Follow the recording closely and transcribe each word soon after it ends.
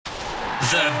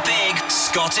The Big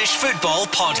Scottish Football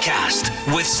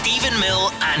Podcast with Stephen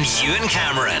Mill and Ewan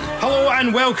Cameron. Hello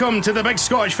and welcome to the Big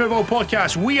Scottish Football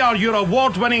Podcast. We are your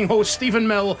award-winning hosts, Stephen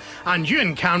Mill and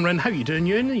Ewan Cameron. How you doing,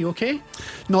 Ewan? Are you okay?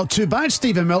 Not too bad,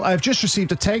 Stephen Mill. I've just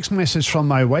received a text message from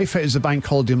my wife. It is the Bank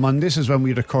Holiday Mondays, is when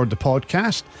we record the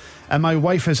podcast. And my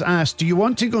wife has asked, do you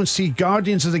want to go and see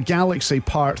Guardians of the Galaxy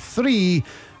Part 3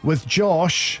 with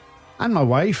Josh and my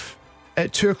wife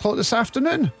at 2 o'clock this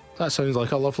afternoon? That sounds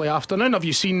like a lovely afternoon. Have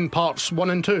you seen parts 1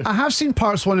 and 2? I have seen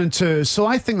parts 1 and 2, so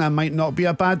I think that might not be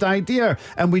a bad idea.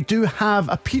 And we do have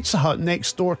a Pizza Hut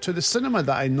next door to the cinema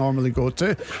that I normally go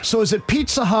to. So is it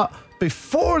Pizza Hut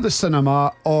before the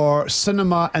cinema or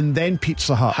cinema and then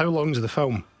Pizza Hut? How long's the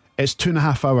film? It's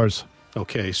 2.5 hours.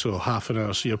 Okay, so half an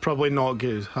hour. So you're probably not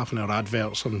getting half an hour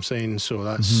adverts, I'm saying. So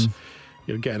that's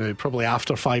you're getting out probably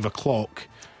after 5 o'clock.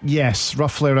 Yes,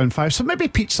 roughly around 5. So maybe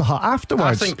Pizza Hut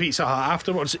afterwards. I think Pizza Hut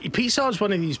afterwards. Pizza Hut's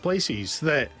one of these places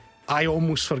that I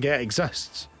almost forget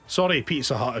exists. Sorry,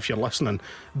 Pizza Hut, if you're listening.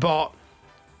 But,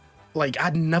 like,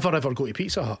 I'd never ever go to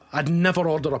Pizza Hut. I'd never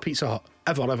order a Pizza Hut.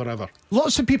 Ever.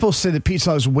 Lots of people say that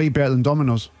Pizza Hut is way better than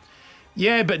Domino's.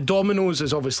 Yeah, but Domino's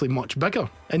is obviously much bigger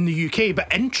in the UK.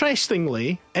 But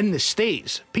interestingly, in the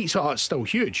States, Pizza Hut's still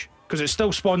huge. Because it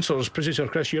still sponsors producer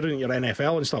Chris, you're in your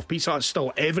NFL and stuff. Pizza Hut's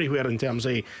still everywhere in terms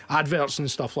of adverts and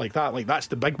stuff like that. Like, that's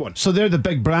the big one. So they're the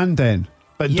big brand then.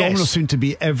 But yes. Domino's seem to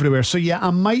be everywhere. So yeah,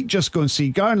 I might just go and see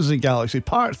Guardians of the Galaxy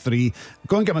Part 3,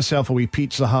 go and get myself a wee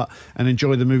Pizza Hut and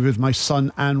enjoy the movie with my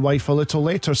son and wife a little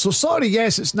later. So sorry,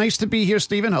 yes, it's nice to be here,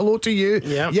 Stephen. Hello to you.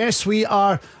 Yep. Yes, we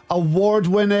are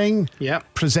award-winning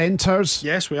presenters.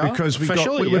 Yes, we are. Because we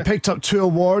picked up 2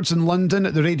 awards in London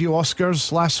at the Radio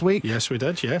Oscars last week. Yes, we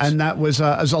did, yes. And that was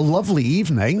a lovely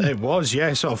evening. It was,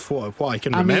 yes, of what I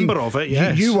can remember of it,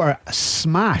 yes. You were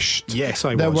smashed. Yes,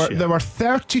 I was. There were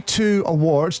 32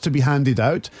 awards to be handed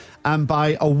out, and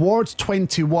by award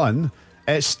 21,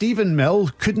 Stephen Mill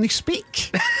couldn't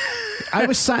speak. I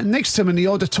was sat next to him in the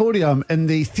auditorium in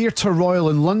the Theatre Royal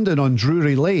in London on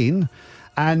Drury Lane.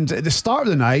 And at the start of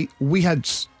the night, we had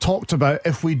talked about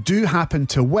if we do happen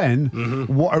to win,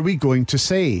 what are we going to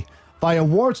say? By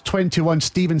award 21,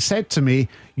 Stephen said to me,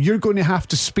 you're going to have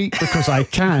to speak because I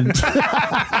can't.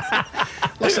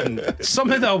 Listen,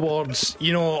 some of the awards,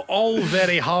 all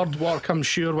very hard work, I'm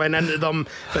sure, went into them,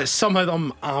 but some of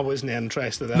them I wasn't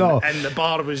interested in. No. And the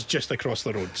bar was just across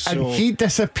the road. So. And he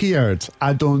disappeared,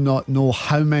 I do not know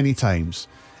how many times.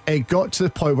 It got to the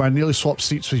point where I nearly swapped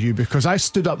seats with you because I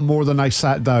stood up more than I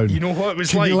sat down. You know what it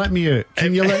was like? Can you let me out?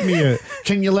 Can you let me out?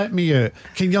 Can you let me out?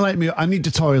 Can you let me out? I need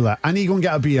the toilet. I need to go and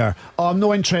get a beer. Oh, I'm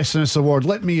no interested in this award.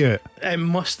 Let me out. It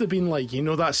must have been like,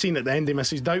 that scene at the end of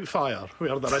Mrs. Doubtfire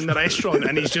where they're in the restaurant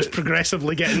and he's just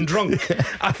progressively getting drunk.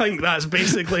 I think that's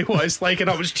basically what it's like. And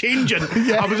I was changing.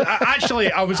 Yeah.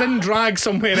 I was in drag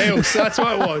somewhere else. That's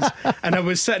what it was. And I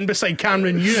was sitting beside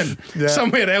Cameron Ewan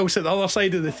somewhere else at the other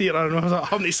side of the theatre. And I was like,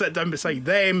 having to sit down beside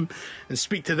them and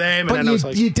speak to them. But and then I was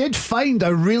like, you did find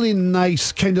a really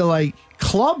nice kind of like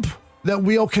club that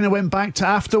we all kind of went back to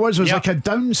afterwards. It was like a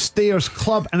downstairs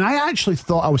club, and I actually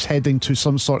thought I was heading to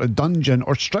some sort of dungeon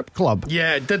or strip club.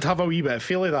 Yeah, it did have a wee bit of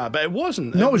feel of that, but it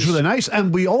wasn't. No, it was really nice.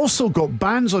 And we also got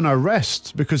bands on our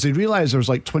wrists because they realised there was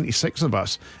like 26 of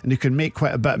us and they could make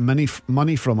quite a bit of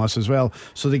money from us as well.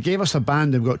 So they gave us a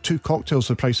band and we got 2 cocktails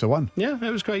for the price of 1. Yeah,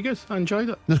 it was quite good. I enjoyed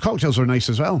it. The cocktails were nice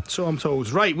as well. So I'm told.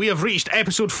 Right, we have reached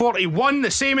episode 41, the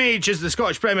same age as the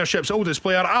Scottish Premiership's oldest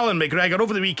player, Alan McGregor.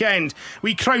 Over the weekend,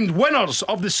 we crowned winners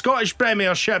of the Scottish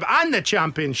Premiership and the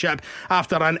Championship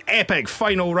after an epic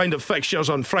final round of fixtures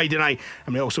on Friday night,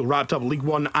 and we also wrapped up League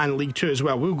 1 and League 2 as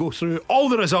well. We'll go through all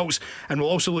the results and we'll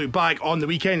also look back on the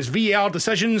weekend's VAR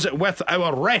decisions with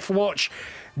our ref watch.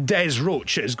 Des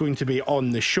Roache is going to be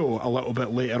on the show a little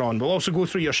bit later on. We'll also go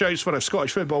through your shouts for if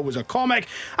Scottish football was a comic,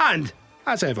 and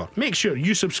as ever, make sure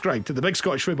you subscribe to the Big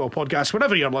Scottish Football Podcast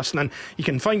wherever you're listening. You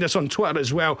can find us on Twitter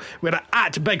as well. We're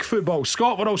at Big Football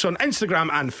Scot. We're also on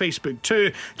Instagram and Facebook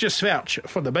too. Just search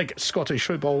for the Big Scottish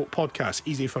Football Podcast.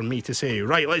 Easy for me to say.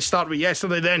 Right, let's start with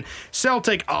yesterday then.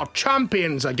 Celtic are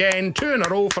champions again. 2 in a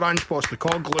row for Ange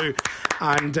Postecoglou.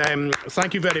 And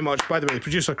thank you very much. By the way,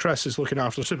 producer Chris is looking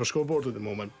after the Super Scoreboard at the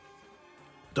moment.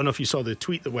 Don't know if you saw the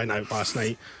tweet that went out last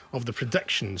night of the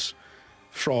predictions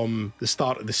from the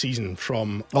start of the season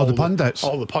from all the pundits.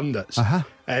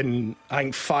 And I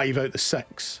think 5 out of the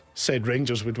 6 said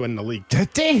Rangers would win the league. Did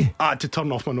they? I had to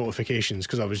turn off my notifications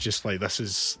because I was just like, this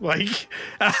is like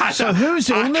so who's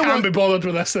the only I can't one be bothered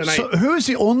with this tonight. So who's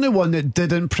the only one that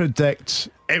didn't predict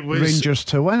it was Rangers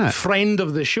to win it? Friend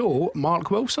of the show,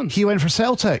 Mark Wilson. He went for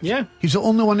Celtic. Yeah, he's the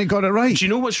only one that got it right. Do you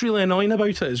know what's really annoying about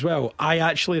it as well? I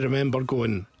actually remember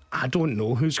going, I don't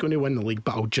know who's going to win the league,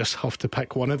 but I'll just have to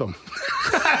pick one of them.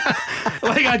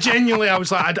 Like, I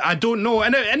was like, I don't know.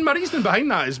 And my reasoning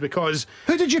behind that is because...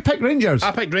 Who did you pick? Rangers?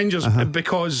 I picked Rangers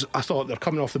because I thought they're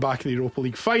coming off the back of the Europa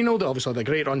League final. They obviously had a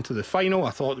great run to the final.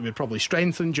 I thought they would probably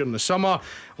strengthen during the summer.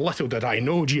 Little did I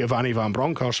know Giovanni Van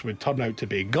Bronckhorst would turn out to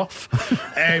be guff.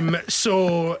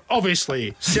 So,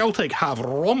 obviously, Celtic have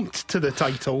romped to the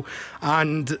title,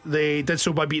 and they did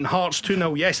so by beating Hearts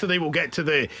 2-0 yesterday. We'll get to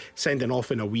the sending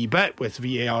off in a wee bit with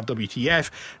VAR WTF.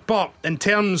 But in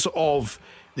terms of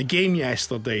the game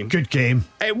yesterday, good game.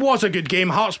 It was a good game.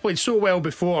 Hearts played so well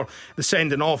before the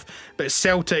sending off, but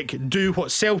Celtic do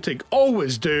what Celtic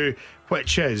always do,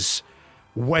 which is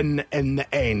win in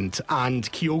the end. And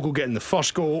Kyogo getting the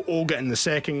first goal, O getting the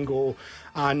second goal,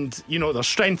 and you know, their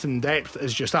strength and depth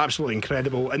is just absolutely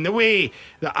incredible, and the way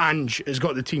that Ange has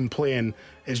got the team playing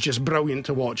is just brilliant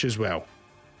to watch as well.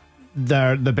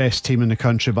 They're the best team in the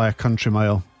country by a country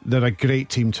mile. They're a great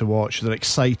team to watch. They're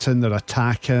exciting, they're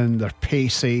attacking, they're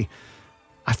pacey.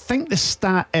 I think the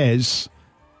stat is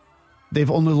they've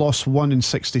only lost 1 in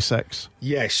 66.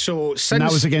 Yes, so since... And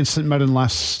that was against St Mirren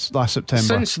last September.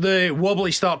 Since the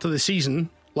wobbly start to the season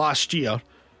last year,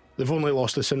 they've only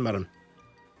lost to St Mirren.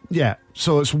 Yeah,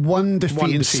 so it's one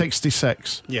defeat in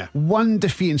 66. Yeah. One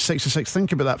defeat in 66.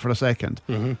 Think about that for a second.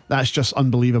 That's just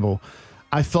unbelievable.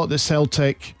 I thought that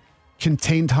Celtic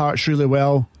contained Hearts really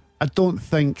well. I don't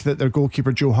think that their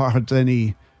goalkeeper Joe Hart had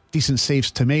any decent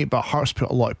saves to make, but Hearts put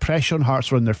a lot of pressure on.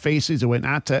 Hearts were in their faces. They went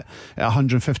at it at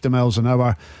 150 miles an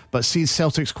hour. But see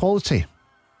Celtic's quality,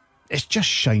 it just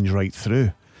shines right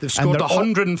through. They've scored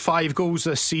 105 goals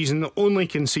this season, only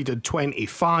conceded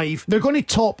 25. They're going to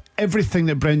top everything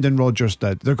that Brendan Rodgers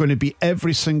did. They're going to beat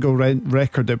every single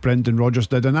record that Brendan Rodgers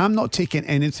did. And I'm not taking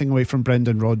anything away from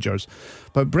Brendan Rodgers,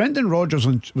 but Brendan Rodgers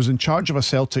was in charge of a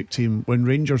Celtic team when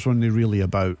Rangers weren't really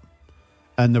about.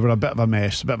 And they were a bit of a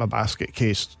mess, a bit of a basket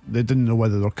case. They didn't know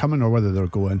whether they were coming or whether they were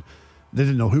going. They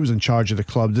didn't know who was in charge of the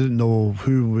club. They didn't know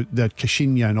who, they had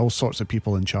Kashinya and all sorts of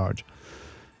people in charge.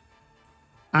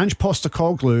 Ange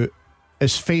Postecoglou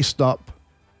is faced up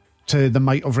to the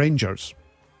might of Rangers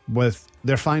with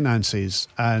their finances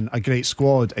and a great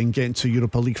squad and getting to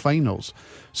Europa League finals.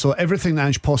 So everything that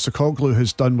Ange Postecoglou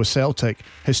has done with Celtic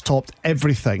has topped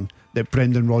everything that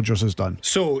Brendan Rodgers has done.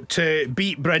 So to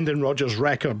beat Brendan Rodgers'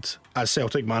 record as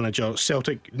Celtic manager,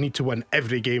 Celtic need to win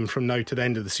every game from now to the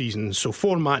end of the season. So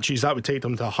 4 matches, that would take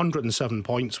them to 107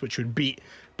 points, which would beat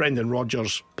Brendan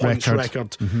Rodgers' points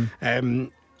record.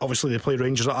 Obviously, they play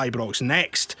Rangers at Ibrox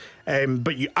next,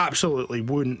 but you absolutely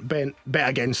wouldn't bet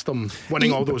against them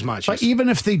winning all those matches. But even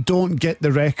if they don't get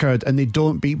the record and they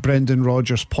don't beat Brendan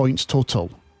Rodgers' points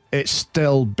total, it's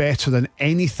still better than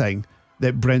anything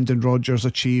that Brendan Rodgers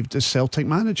achieved as Celtic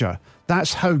manager.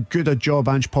 That's how good a job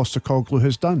Ange Postecoglou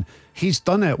has done. He's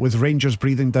done it with Rangers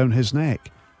breathing down his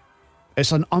neck.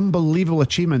 It's an unbelievable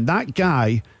achievement. That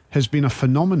guy has been a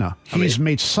phenomena. He's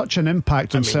made such an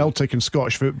impact on Celtic and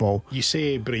Scottish football. You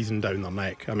say breathing down their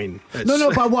neck. I mean, no,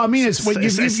 but what I mean is,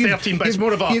 it's 13, but it's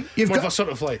more of a sort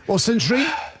of like. Well, since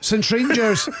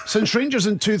Rangers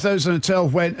in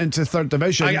 2012 went into third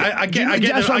division, I get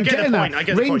the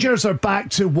point. Rangers are back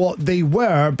to what they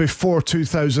were before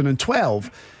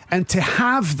 2012, and to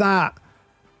have that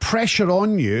pressure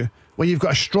on you when you've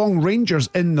got a strong Rangers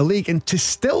in the league, and to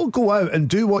still go out and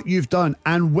do what you've done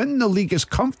and win the league as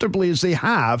comfortably as they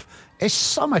have is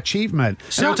some achievement.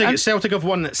 Celtic have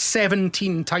won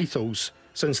 17 titles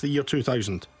since the year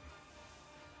 2000.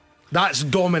 That's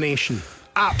domination.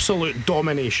 Absolute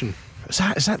domination. Is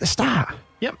that the stat?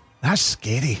 Yep. That's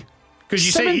scary. Because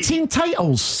you 17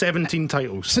 titles. 17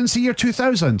 titles since the year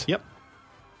 2000. Yep.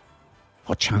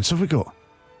 What chance have we got?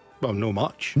 Well, no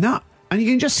much. Nah. And you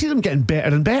can just see them getting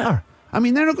better and better. I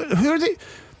mean, who are they?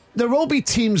 There will be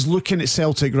teams looking at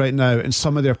Celtic right now and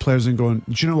some of their players and going,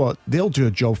 do you know what? They'll do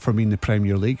a job for me in the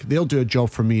Premier League. They'll do a job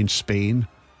for me in Spain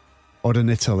or in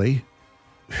Italy.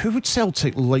 Who would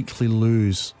Celtic likely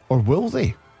lose? Or will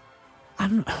they?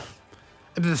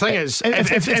 The thing is,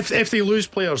 if they lose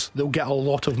players, they'll get a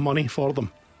lot of money for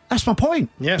them. That's my point.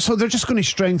 Yeah. So they're just going to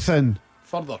strengthen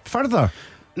further.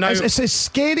 Now, it's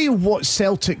scary what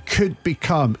Celtic could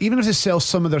become. Even if they sell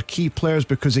some of their key players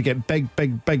because they get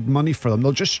big money for them,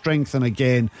 they'll just strengthen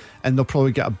again, and they'll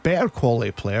probably get a better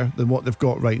quality player than what they've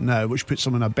got right now, which puts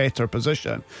them in a better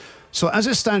position. So as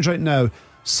it stands right now,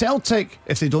 Celtic,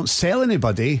 if they don't sell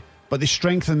anybody but they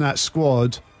strengthen that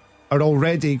squad, are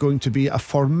already going to be a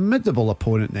formidable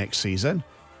opponent next season.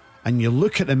 And you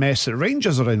look at the mess that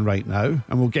Rangers are in right now,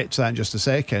 and we'll get to that in just a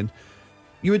second,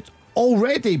 you would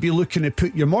already be looking to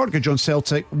put your mortgage on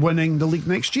Celtic winning the league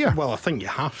next year. Well, I think you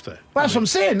have to. That's what I'm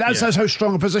saying. That's how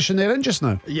strong a position they're in just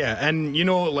now. Yeah, and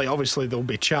like obviously there'll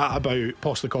be chat about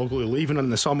Postecoglou leaving in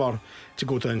the summer to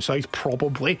go down south,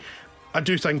 probably. I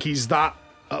do think he's that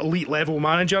elite level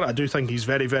manager. I do think he's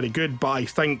very, very good, but I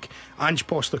think Ange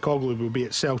Postecoglou will be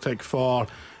at Celtic for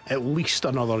at least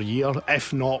another year,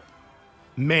 if not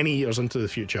many years into the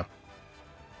future.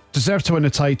 Deserve to win the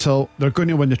title. They're going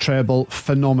to win the treble.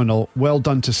 Phenomenal. Well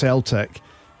done to Celtic.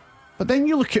 But then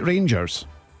you look at Rangers.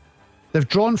 They've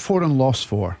drawn 4 and lost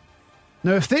 4.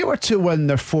 Now, if they were to win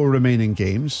their 4 remaining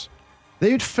games,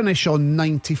 they would finish on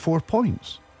 94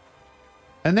 points.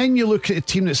 And then you look at a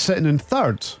team that's sitting in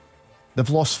third. They've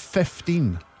lost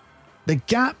 15. The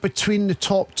gap between the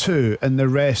top 2 and the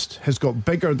rest has got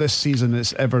bigger this season than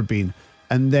it's ever been.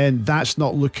 And then that's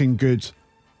not looking good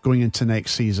going into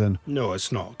next season. No,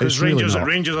 it's not. Because Rangers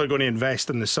are going to invest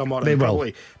in the summer and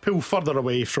probably pull further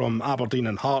away from Aberdeen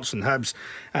and Hearts and Hibs.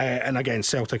 And again,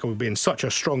 Celtic will be in such a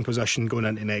strong position going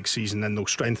into next season, and they'll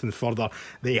strengthen further.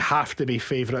 They have to be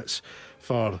favourites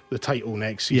for the title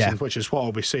next season, which is what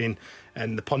I'll be saying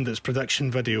in the pundits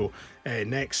prediction video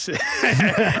next in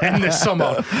the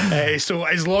summer. So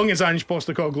as long as Ange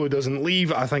Postecoglou doesn't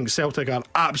leave, I think Celtic are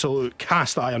absolute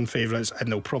cast iron favourites,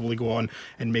 and they'll probably go on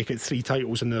and make it 3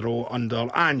 titles in a row under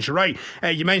Ange. Right,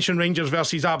 you mentioned Rangers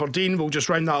versus Aberdeen. We'll just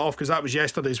round that off because that was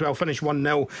yesterday as well. Finished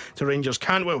 1-0 to Rangers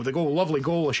Cantwell with a goal. Lovely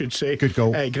goal, I should say. Good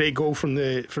goal. Great goal from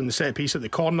the set piece at the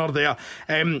corner there.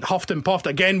 Huffed and puffed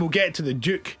again. We'll get to the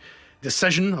Duke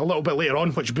decision a little bit later on,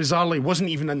 which bizarrely wasn't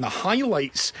even in the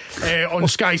highlights on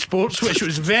Sky Sports, which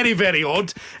was very, very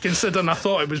odd considering I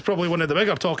thought it was probably one of the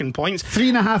bigger talking points.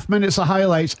 3.5 minutes of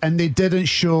highlights, and they didn't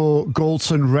show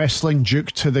Goldson wrestling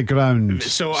Duke to the ground.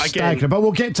 So again, staggering. But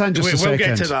we'll get to that in just a second. We'll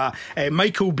get to that.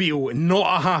 Michael Beale,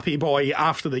 not a happy boy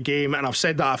after the game, and I've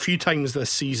said that a few times this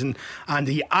season, and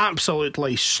he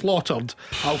absolutely slaughtered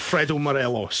Alfredo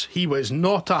Morelos. He was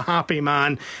not a happy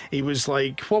man. He was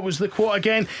like, what was the quote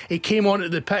again? He came onto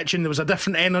the pitch and there was a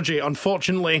different energy.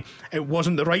 Unfortunately, it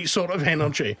wasn't the right sort of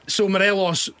energy. So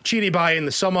Morelos, cheery bye in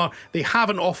the summer. They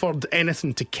haven't offered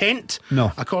anything to Kent,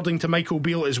 according to Michael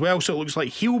Beale as well, so it looks like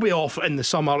he'll be off in the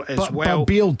summer as well. But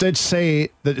Beale did say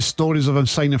that the stories of him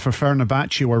signing for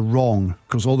Fenerbahce were wrong,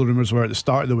 because all the rumours were at the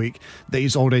start of the week that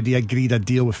he's already agreed a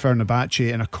deal with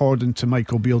Fenerbahce, and according to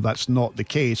Michael Beale, that's not the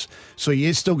case. So he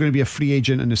is still going to be a free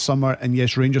agent in the summer, and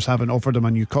yes, Rangers haven't offered him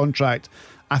a new contract.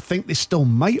 I think they still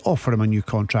might offer him a new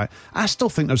contract. I still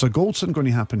think there's a Goldson going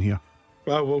to happen here.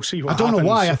 Well, we'll see what happens. I don't know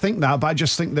why I happens. think that, but I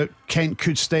just think that Kent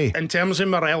could stay. In terms of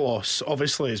Morelos,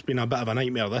 obviously it's been a bit of a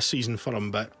nightmare this season for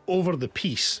him, but over the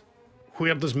piece,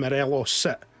 where does Morelos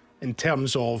sit in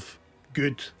terms of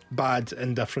good, bad,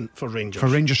 indifferent for Rangers? For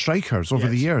Rangers strikers over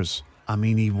the years. I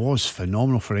mean, he was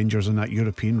phenomenal for Rangers in that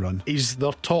European run. He's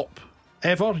their top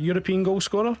ever European goal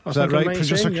scorer. Is that right,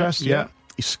 Producer Chris? Yeah.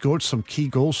 He scored some key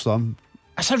goals for them.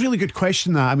 That's a really good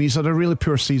question, that. I mean, he's had a really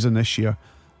poor season this year.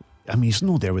 I mean, he's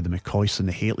no there with the McCoys and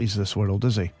the Hatelys of this world,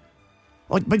 is he?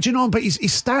 But you know, his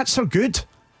stats are good.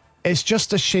 It's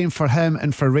just a shame for him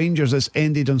and for Rangers it's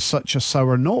ended on such a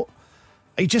sour note.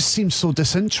 He just seems so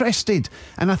disinterested.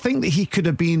 And I think that he could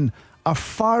have been a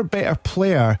far better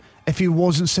player if he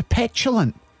wasn't so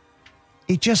petulant.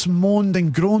 He just moaned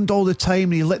and groaned all the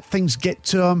time, and he let things get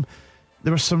to him.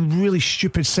 There were some really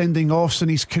stupid sending offs in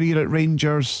his career at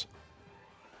Rangers.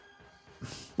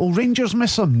 Will Rangers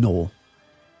miss him? No.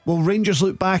 Will Rangers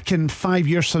look back in 5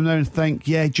 years from now and think,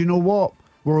 yeah, do you know what?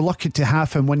 We're lucky to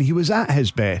have him when he was at his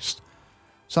best.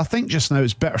 So I think just now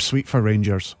it's bittersweet for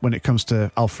Rangers when it comes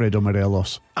to Alfredo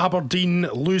Morelos. Aberdeen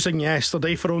losing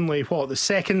yesterday for only, the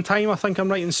second time, I think I'm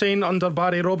right in saying, under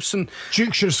Barry Robson.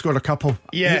 Duke should have scored a couple.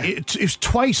 Yeah. He's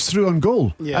twice through on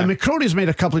goal. Yeah. And McCrory's made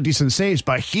a couple of decent saves,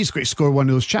 but he's going to score one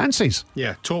of those chances.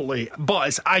 Yeah, totally. But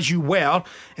it's as you were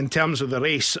in terms of the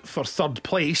race for third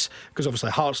place, because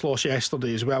obviously Hearts lost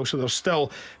yesterday as well, so there's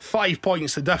still 5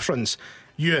 points the difference.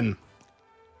 Ewan,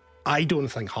 I don't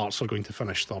think Hearts are going to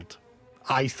finish third.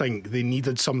 I think they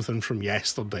needed something from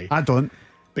yesterday. I don't.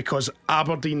 Because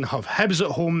Aberdeen have Hibs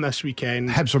at home this weekend.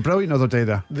 Hibs were brilliant the other day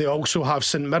there. They also have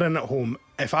St Mirren at home.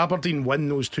 If Aberdeen win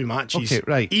those 2 matches,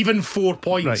 even 4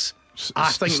 points,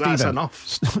 I think that's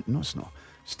enough. No, it's not.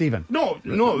 Stephen. No.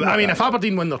 I mean, if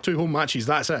Aberdeen win their 2 home matches,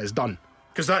 that's it. It's done.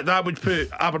 Because that would put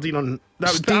Aberdeen on.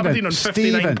 That would put Aberdeen on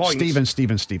 59 points.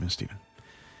 Stephen.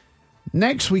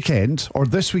 Next weekend, or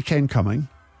this weekend coming,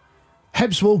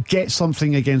 Hibs will get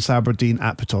something against Aberdeen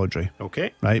at Pittodrie.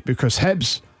 Okay. Right? Because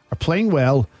Hibs are playing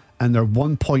well and they're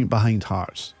 1 point behind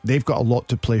Hearts. They've got a lot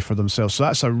to play for themselves. So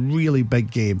that's a really big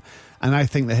game. and I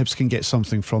think the Hibs can get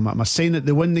something from it. Am I saying that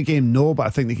they win the game? No, but I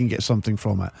think they can get something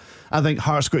from it. I think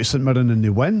Hearts go to St Mirren and they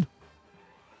win.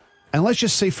 And let's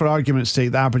just say, for argument's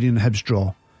sake, the Aberdeen and Hibs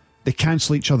draw. They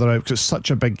cancel each other out because it's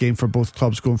such a big game for both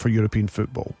clubs going for European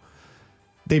football.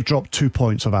 They've dropped 2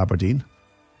 points of Aberdeen,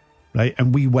 right?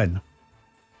 And we win.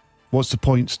 What's the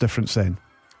points difference then?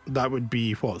 That would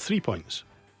be, 3 points?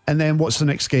 And then what's the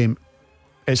next game?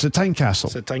 It's at Tynecastle.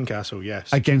 It's at Tynecastle,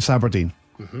 yes. Against Aberdeen.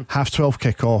 12:30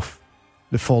 kick-off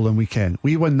the following weekend.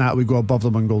 We win that, we go above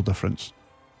them on goal difference.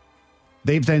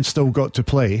 They've then still got to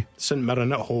play St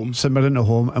Mirren at home.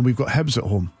 And we've got Hibs at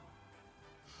home.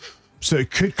 So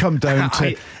it could come down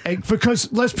to...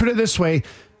 because, let's put it this way,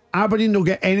 Aberdeen don't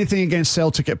get anything against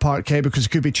Celtic at Parkhead because it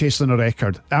could be chasing a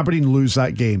record. Aberdeen lose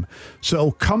that game. So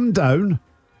it'll come down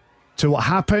to what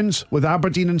happens with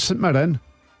Aberdeen and St Mirren,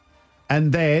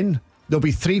 and then there'll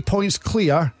be 3 points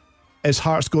clear as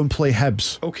Hearts go and play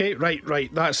Hibs. Okay,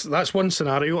 right. That's one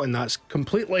scenario, and that's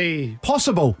completely...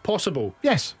 Possible.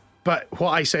 Yes. But what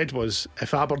I said was,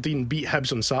 if Aberdeen beat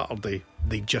Hibs on Saturday,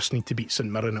 they just need to beat St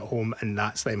Mirren at home, and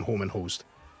that's them home and host.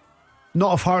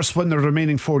 Not if Hearts win their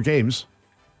remaining 4 games.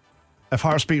 If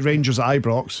Hearts beat Rangers at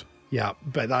Ibrox. Yeah,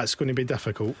 but that's going to be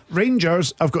difficult.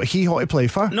 Rangers have got hee-haw to play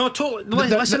for. No, totally.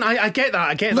 Listen, I get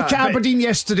that. Look at Aberdeen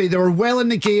yesterday. They were well in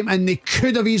the game and they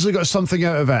could have easily got something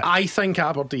out of it. I think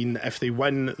Aberdeen, if they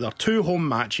win their 2 home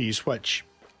matches, which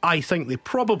I think they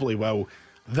probably will,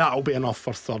 that'll be enough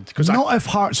for third. Not if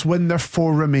Hearts win their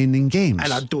 4 remaining games.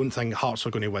 And I don't think Hearts are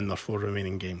going to win their 4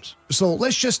 remaining games. So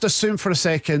let's just assume for a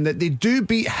second that they do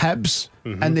beat Hibs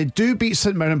and they do beat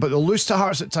St Mirren, but they'll lose to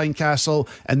Hearts at Tynecastle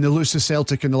and they'll lose to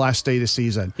Celtic in the last day of the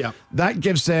season. Yeah. That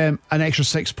gives them an extra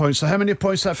 6 points. So how many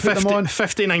points that put them on?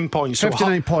 59 points.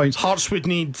 59 points. Hearts would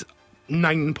need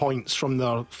 9 points from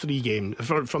their 3 games,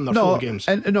 from their 4 games.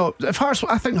 I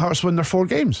think Hearts win their 4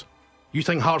 games. You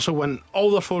think Hearts will win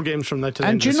all their 4 games from now to the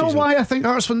end of the season? And do you know why I think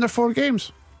Hearts win their 4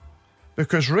 games?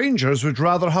 Because Rangers would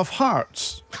rather have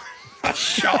Hearts.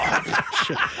 Shut up.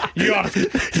 You are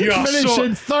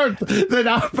finishing third than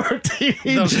Aberdeen.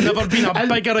 There's never been a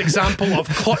bigger example of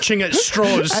clutching at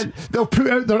straws. And they'll put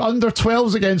out their under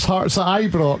 12s against Hearts at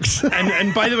Ibrox.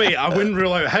 And by the way, I wouldn't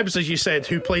rule out Hibs, as you said,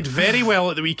 who played very well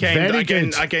at the weekend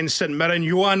against St Mirren.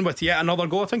 Johan with yet another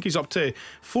goal. I think he's up to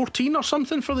 14 or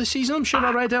something for the season. I'm sure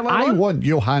I read earlier on. I want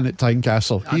Johan at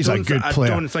Tynecastle. He's a good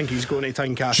player. I don't think he's going to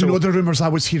Tynecastle. Do you know the rumours I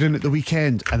was hearing at the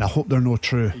weekend? And I hope they're not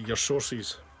true. Your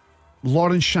sources.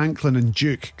 Lawrence Shanklin and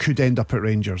Duke could end up at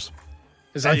Rangers.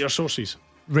 Is that your sources?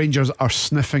 Rangers are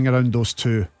sniffing around those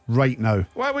 2 right now.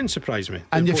 Well, it wouldn't surprise me.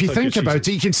 And if you think about it,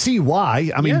 you can see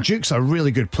why. I mean, Yeah. Duke's a really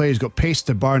good player. He's got pace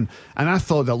to burn. And I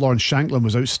thought that Lawrence Shanklin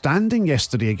was outstanding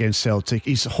yesterday against Celtic.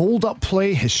 His hold-up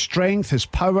play, his strength, his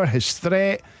power, his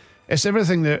threat. It's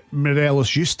everything that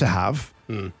Morelos used to have.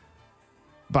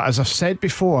 But as I've said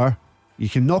before, you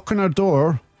can knock on our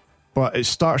door, but it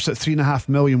starts at 3.5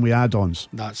 million with add-ons.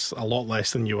 That's a lot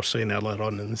less than you were saying earlier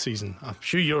on in the season. I'm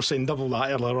sure you were saying double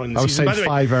that earlier on in the I was season. saying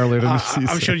 5 earlier in the season.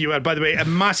 I'm sure you were. By the way, a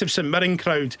massive St Mirren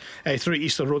crowd through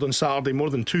Easter Road on Saturday, more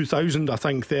than 2,000 I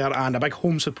think there, and a big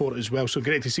home support as well, so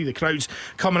great to see the crowds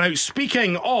coming out.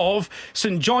 Speaking of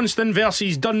St Johnstone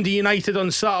versus Dundee United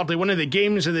on Saturday, one of the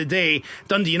games of the day,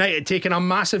 Dundee United taking a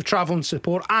massive travelling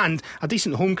support and a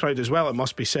decent home crowd as well, it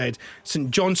must be said. St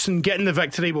Johnstone getting the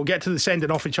victory. We'll get to the sending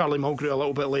off of Charlie Mulgrew a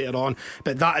little bit later on,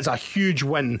 but that is a huge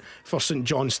win for St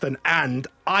Johnstone, and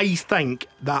I think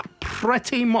that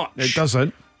pretty much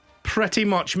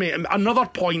mate, another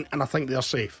point and I think they're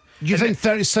safe. You think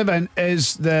 37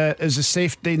 is the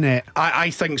safety net? I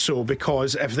think so,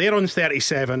 because if they're on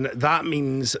 37, that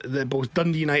means that both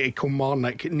Dundee United and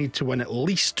Kilmarnock need to win at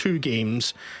least 2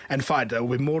 games. In fact, it'll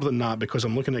be more than that, because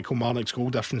I'm looking at Kilmarnock's goal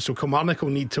difference. So Kilmarnock will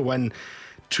need to win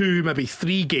 2, maybe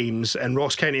 3 games, and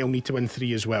Ross County will need to win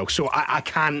 3 as well. So I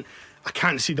can't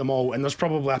see them all, and there's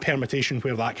probably a permutation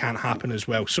where that can't happen as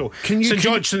well. So St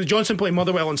Johnstone play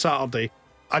Motherwell on Saturday.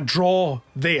 A draw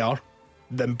there,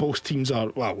 then both teams are,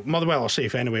 well, Motherwell are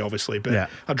safe anyway, obviously, but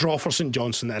a draw for St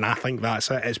Johnstone, and I think that's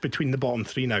it. It's between the bottom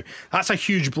 3 now. That's a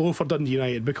huge blow for Dundee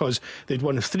United, because they'd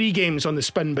won 3 games on the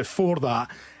spin before that,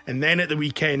 and then at the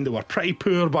weekend they were pretty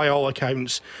poor by all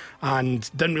accounts and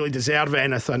didn't really deserve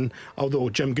anything, although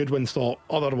Jim Goodwin thought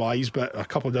otherwise, but a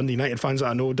couple of Dundee United fans that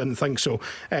I know didn't think so.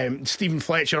 Stephen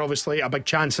Fletcher, obviously a big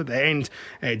chance at the end,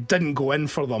 didn't go in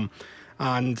for them.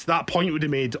 and that point would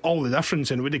have made all the difference,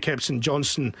 and would have kept St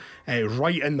Johnstone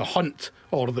right in the hunt,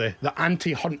 or the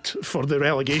anti-hunt for the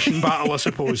relegation battle, I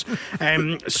suppose.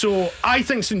 So I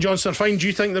think St Johnstone are fine. Do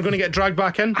you think they're going to get dragged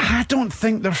back in? I don't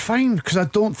think they're fine, because I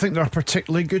don't think they're a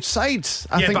particularly good side.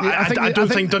 I don't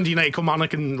think Dundee United,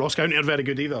 Kilmarnock and Ross County are very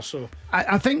good either. So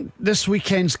I think this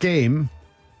weekend's game,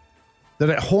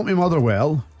 they're at home to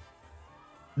Motherwell.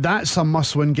 That's a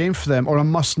must-win game for them, or a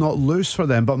must-not-lose for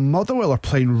them. But Motherwell are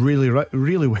playing really,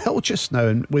 really well just now,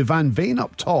 and with Van Veen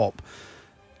up top,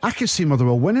 I could see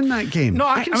Motherwell winning that game. No,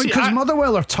 I can see, because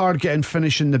Motherwell are targeting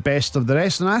finishing the best of the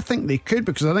rest, and I think they could,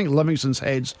 because I think Livingston's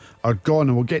heads are gone,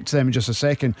 and we'll get to them in just a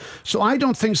second. So I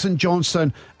don't think St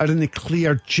Johnstone are in the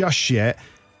clear just yet.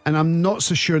 And I'm not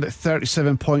so sure that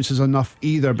 37 points is enough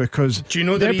either, because do you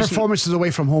know their performances away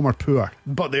from home are poor.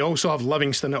 But they also have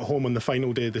Livingston at home on the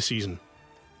final day of the season.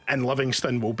 And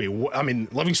Livingston will be,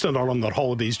 Livingston are on their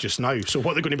holidays just now. So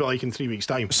what they're going to be like in 3 weeks'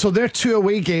 time? So their 2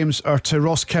 away games are to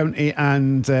Ross County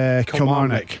and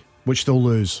Kilmarnock, which they'll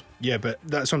lose. Yeah, but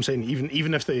that's what I'm saying.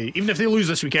 Even if they lose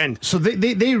this weekend, so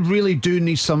they really do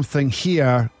need something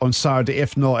here on Saturday.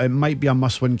 If not, it might be a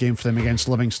must-win game for them against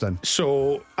Livingston.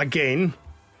 So again,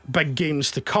 big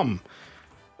games to come.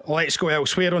 Let's go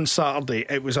elsewhere on Saturday.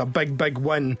 It was a big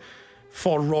win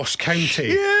for Ross County.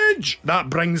 Huge! That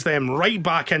brings them right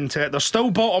back into it. They're still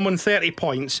bottom on 30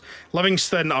 points.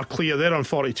 Livingston are clear, they're on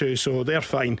 42, so they're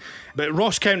fine. But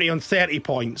Ross County on 30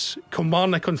 points,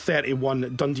 Kilmarnock on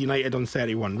 31, Dundee United on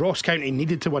 31. Ross County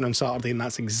needed to win on Saturday, and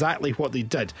that's exactly what they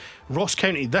did. Ross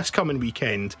County this coming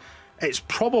weekend, it's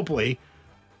probably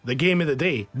the game of the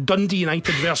day. Dundee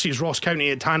United versus Ross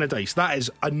County at Tannadice. That is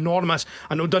enormous.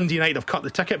 I know Dundee United have cut the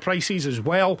ticket prices as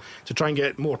well to try and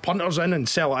get more punters in and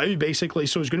sell it out, basically.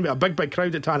 So it's going to be a big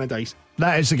crowd at Tannadice.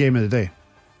 That is the game of the day.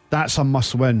 That's a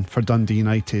must win for Dundee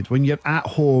United. When you're at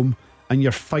home and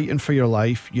you're fighting for your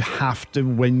life, you have to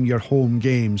win your home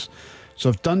games. So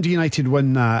if Dundee United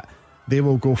win that, they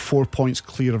will go 4 points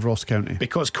clear of Ross County.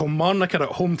 Because Kilmarnock are at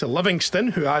home to Livingston,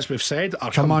 who, as we've said,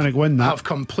 have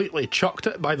completely chucked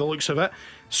it by the looks of it.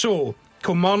 So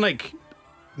Kilmarnock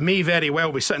may very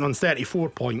well be sitting on 34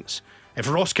 points. If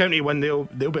Ross County win, they'll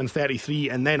be on 33,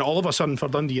 and then all of a sudden for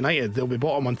Dundee United, they'll be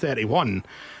bottom on 31.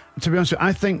 To be honest with you,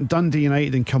 I think Dundee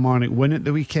United and Kilmarnock win at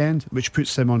the weekend, which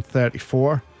puts them on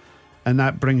 34, and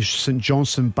that brings St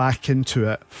Johnstone back into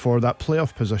it for that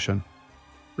playoff position.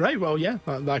 Right, well, yeah,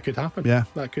 that could happen. Yeah,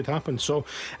 that could happen. So,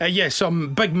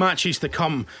 some big matches to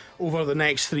come over the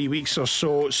next 3 weeks or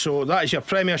so. So that is your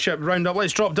Premiership roundup.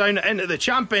 Let's drop down into the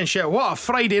Championship. What a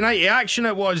Friday night action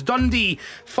it was. Dundee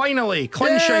finally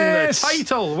clinching the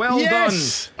title. Well done.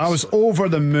 I was over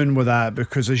the moon with that,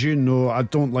 because, as you know, I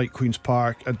don't like Queen's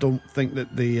Park. I don't think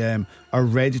that they are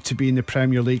ready to be in the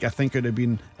Premier League. I think it would have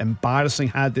been embarrassing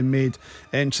had they made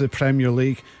into the Premier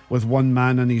League with one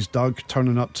man and his dog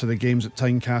turning up to the games at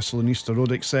Tynecastle and Easter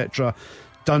Road, etc.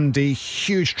 Dundee,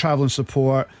 huge travelling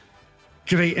support,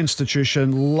 great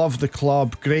institution, love the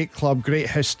club, great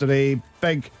history,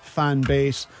 big fan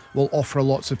base, will offer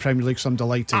lots of Premier League, so I'm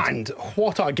delighted. And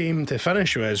what a game to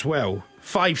finish with as well.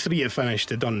 5-3 it finished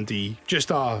to Dundee.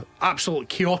 Just a absolute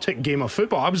chaotic game of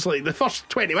football. I was like, the first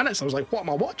 20 minutes I was like, what am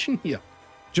I watching here?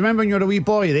 Do you remember when you were a wee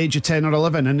boy at the age of 10 or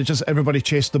 11 and everybody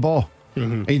chased the ball?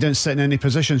 Mm-hmm. And you didn't sit in any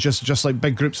positions, just like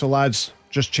big groups of lads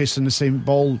just chasing the same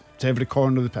ball to every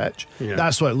corner of the pitch. Yeah.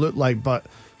 That's what it looked like, but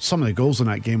some of the goals in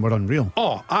that game were unreal.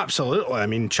 Oh, absolutely. I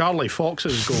mean, Charlie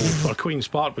Fox's goal for Queen's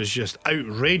Park was just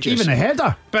outrageous. Even a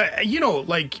header. But,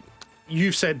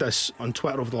 you've said this on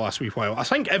Twitter over the last wee while. I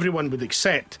think everyone would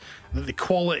accept that the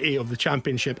quality of the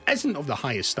Championship isn't of the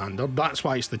highest standard. That's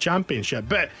why it's the Championship.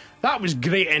 But that was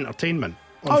great entertainment.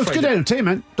 It's good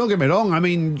entertainment. Don't get me wrong. I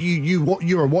mean, you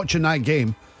were watching that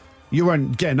game. You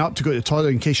weren't getting up to go to the toilet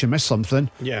in case you missed something.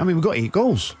 Yeah. I mean, we got 8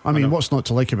 goals. I mean, what's not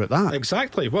to like about that?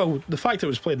 Exactly. Well, the fact it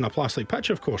was played in a plastic pitch,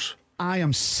 of course. I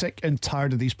am sick and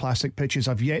tired of these plastic pitches.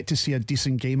 I've yet to see a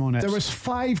decent game on it. There was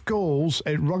 5 goals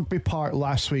at Rugby Park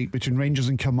last week between Rangers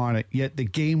and Kilmarnock, yet the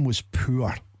game was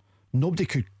poor. Nobody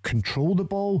could control the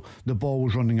ball. The ball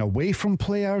was running away from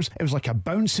players. It was like a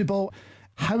bouncy ball.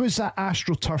 How is that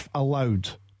AstroTurf allowed?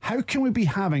 How can we be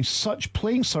having such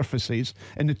playing surfaces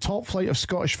in the top flight of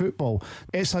Scottish football?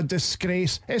 It's a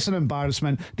disgrace. It's an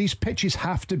embarrassment. These pitches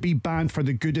have to be banned for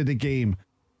the good of the game.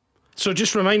 So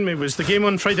just remind me, was the game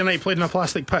on Friday night played in a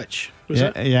plastic pitch? Was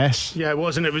it? Yes. Yeah, it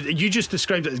was. And you just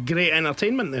described it as great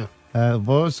entertainment there. It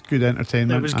was good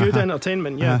entertainment. It was good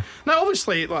entertainment, yeah. Now,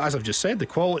 obviously, as I've just said, the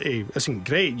quality isn't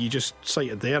great. You just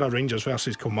cited there a Rangers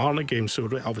versus Kilmarnock game, so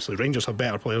obviously Rangers have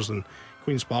better players than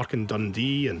Queen's Park and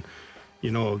Dundee, and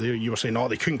You know, you were saying,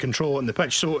 they couldn't control it on the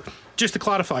pitch. So, just to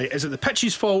clarify, is it the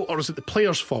pitch's fault or is it the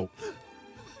players' fault?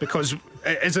 Because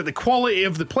is it the quality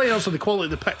of the players or the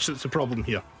quality of the pitch that's the problem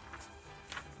here?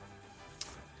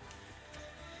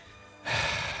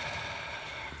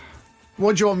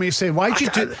 What do you want me to say? Why do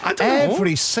you do I don't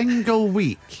every know. single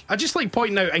week? I just like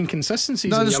pointing out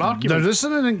inconsistencies in your argument. There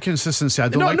isn't an inconsistency. I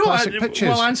don't like classic pitches.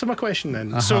 Well, answer my question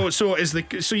then. So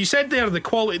you said there the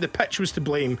quality of the pitch was to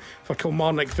blame for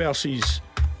Kilmarnock versus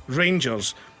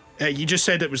Rangers. You just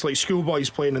said it was like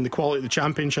schoolboys playing and the quality of the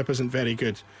championship isn't very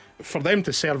good. For them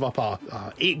to serve up a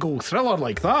 8-goal thriller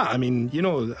like that,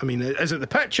 is it the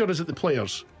pitch or is it the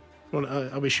players? Well,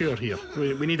 are we sure here?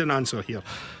 We need an answer here.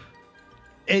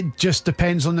 It just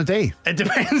depends on the day. It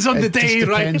depends on the day,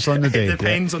 right? Depends on the day. It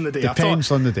depends on the day.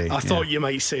 Depends on the day. I thought you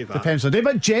might say that. Depends on the day,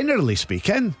 but generally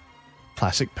speaking,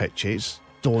 classic pitches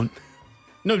don't.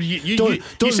 No, you don't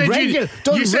said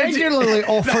regularly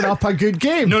offer up a good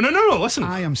game. No. Listen,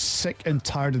 I am sick and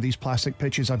tired of these plastic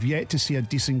pitches. I've yet to see a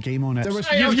decent game on it.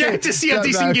 You've yet to see a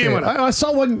decent game on it. I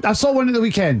saw one at the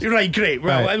weekend. Right, great.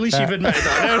 Well, at least you've admitted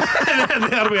that.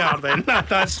 There we are then.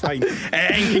 That's fine.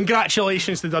 And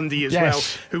congratulations to Dundee as well,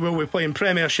 who will be playing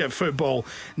Premiership football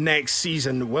next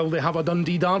season. Will they have a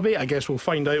Dundee derby? I guess we'll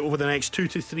find out over the next 2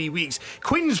 to 3 weeks.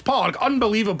 Queen's Park,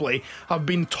 unbelievably, have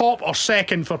been top or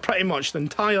second for pretty much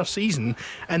the entire season,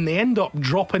 and they end up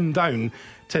dropping down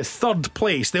to third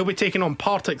place. They'll be taking on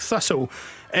Partick Thistle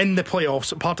in the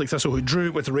playoffs. Partick Thistle, who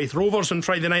drew with the Wraith Rovers on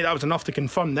Friday night, that was enough to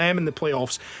confirm them in the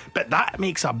playoffs. But that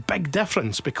makes a big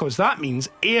difference, because that means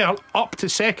Ayr up to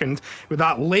second with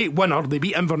that late winner. They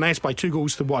beat Inverness by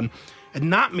 2-1,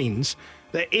 and that means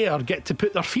that Ayr get to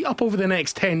put their feet up over the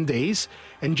next 10 days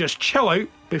and just chill out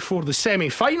before the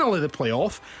semi-final of the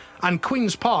playoff. And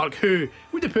Queen's Park, who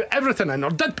would have put everything in, or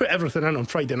did put everything in on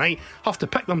Friday night, have to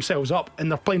pick themselves up,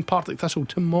 and they're playing Partick Thistle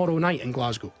tomorrow night in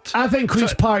Glasgow. I think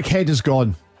Queen's Park head is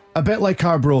gone. A bit like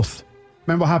Arbroath.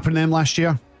 Remember what happened to them last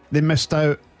year? They missed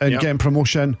out on getting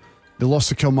promotion. They lost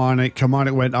to Kilmarnock.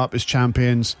 Kilmarnock went up as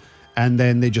champions, and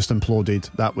then they just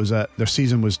imploded. That was it. Their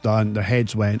season was done. Their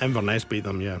heads went. Inverness beat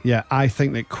them, Yeah, I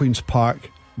think that Queen's Park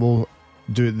will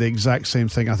do the exact same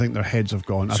thing. I think their heads have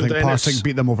gone. So I think Partick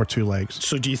beat them over 2 legs.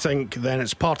 So do you think then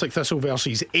it's Partick Thistle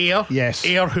versus Ayr? Yes.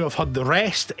 Ayr, who have had the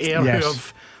rest. Ayr, who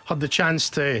have had the chance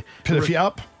to put their feet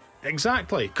up.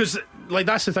 Exactly, because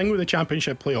that's the thing with the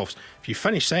championship playoffs. If you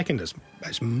finish second,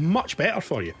 it's much better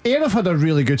for you. Ayr have had a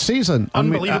really good season.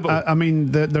 Unbelievable. I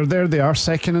mean, they're there. They are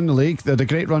second in the league. They had a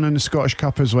great run in the Scottish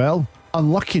Cup as well.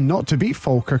 Unlucky not to beat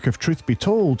Falkirk, if truth be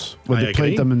told, when they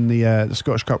played them in the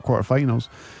Scottish Cup quarterfinals.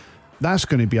 That's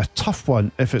going to be a tough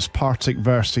one if it's Partick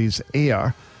versus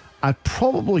Ayr. I'd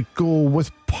probably go with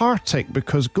Partick,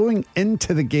 because going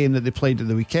into the game that they played at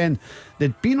the weekend,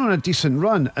 they'd been on a decent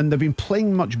run and they've been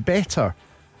playing much better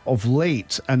of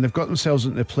late, and they've got themselves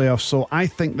into the playoffs. So I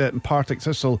think that Partick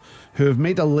Thistle, who have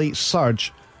made a late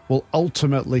surge, will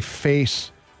ultimately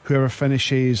face whoever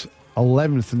finishes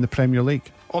 11th in the Premier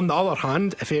League. On the other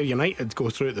hand, if Ayr United go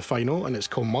through to the final and it's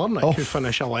Kilmarnock who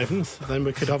finish 11th, then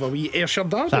we could have a wee Ayrshire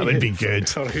derby. That would be good.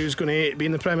 For who's going to be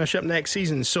in the Premiership next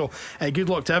season. So good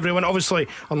luck to everyone. Obviously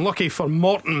unlucky for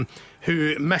Morton,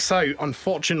 who miss out,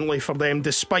 unfortunately for them,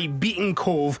 despite beating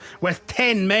Cove with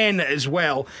 10 men as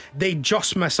well. They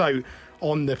just miss out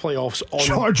on the playoffs.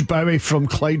 George Bowie from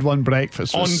Clyde One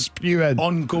Breakfast was spewing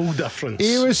on goal difference.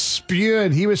 He was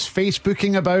spewing. He was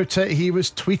Facebooking about it. He was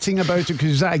tweeting about it, because he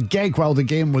was at a gig while the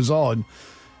game was on.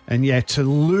 And yeah, to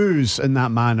lose in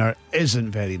that manner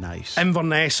isn't very nice.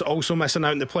 Inverness also missing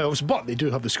out in the playoffs, but they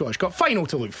do have the Scottish Cup final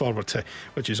to look forward to,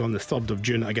 which is on the 3rd of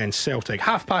June against Celtic.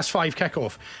 5:30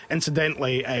 kickoff.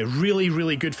 Incidentally, really,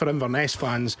 really good for Inverness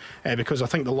fans, because I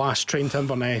think the last train to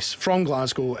Inverness from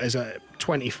Glasgow is at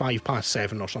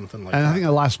 7:25 or something like that. And I think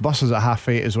the last bus is at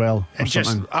 8:30 as well. It's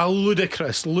just a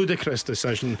ludicrous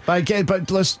decision. But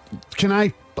can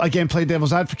I again play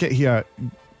devil's advocate here?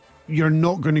 You're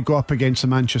not going to go up against the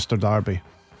Manchester derby.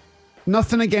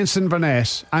 Nothing against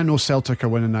Inverness. I know Celtic are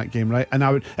winning that game, right? And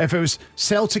I would, if it was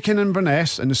Celtic and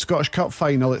Inverness in the Scottish Cup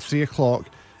final at 3 o'clock,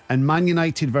 and Man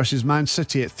United versus Man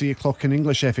City at 3 o'clock in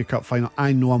English FA Cup final,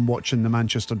 I know I'm watching the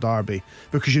Manchester derby,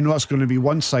 because you know it's going to be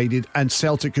one-sided, and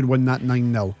Celtic could win that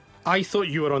 9-0. I thought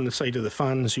you were on the side of the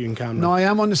fans, Ewan Cameron. No, I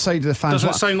am on the side of the fans.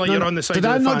 Doesn't sound like you're on the side of the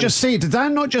fans. Did I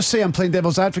not just say I'm playing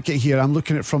devil's advocate here? I'm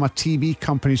looking at it from a TV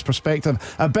company's perspective.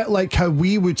 A bit like how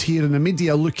we would here in the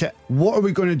media look at what are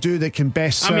we going to do that can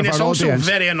best serve our audience. It's also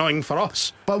very annoying for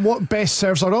us. But what best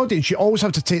serves our audience? You always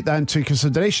have to take that into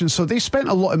consideration. So they spent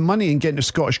a lot of money in getting the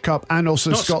Scottish Cup and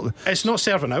also Scotland. It's not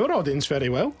serving our audience very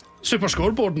well. Super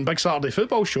Scoreboard and Big Saturday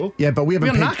Football Show. Yeah, but we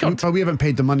haven't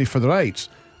paid the money for the rights.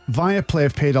 Viaplay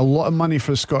have paid a lot of money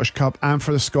for the Scottish Cup and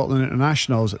for the Scotland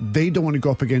Internationals. They don't want to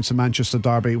go up against the Manchester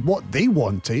Derby. What they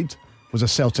wanted was a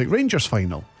Celtic Rangers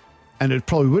final. And it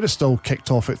probably would have still kicked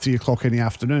off at 3 o'clock in the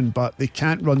afternoon, but they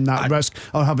can't run that risk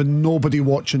of having nobody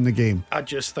watching the game. I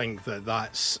just think I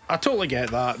totally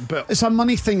get that, but it's a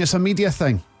money thing, it's a media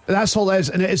thing. That's all it is.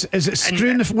 And is it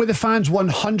screwing with the fans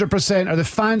 100%? Are the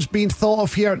fans being thought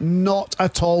of here? Not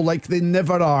at all, like they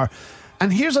never are.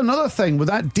 And here's another thing with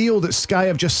that deal that Sky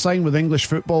have just signed with the English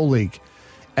Football League.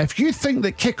 If you think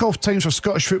that kick-off times for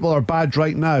Scottish football are bad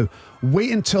right now,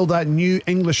 wait until that new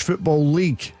English Football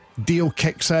League deal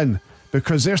kicks in.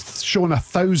 Because they're showing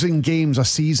 1,000 games a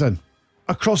season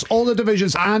across all the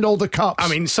divisions and all the cups. I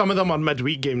mean, some of them are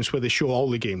midweek games where they show all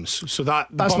the games. So that's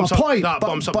my point. That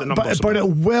bumps up the numbers. But it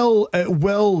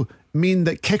will mean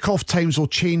that kick-off times will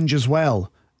change as well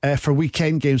for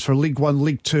weekend games for League 1,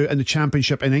 League 2 and the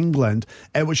Championship in England,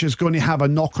 which is going to have a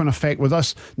knock-on effect with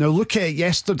us. Now, look at it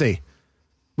yesterday.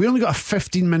 We only got a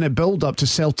 15-minute build-up to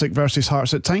Celtic versus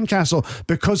Hearts at Tynecastle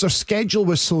because their schedule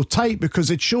was so tight, because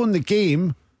they'd shown the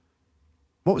game.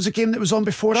 What was the game that was on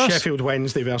before us? Sheffield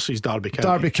Wednesday versus Derby County.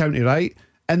 Derby County, right?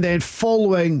 And then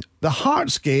following the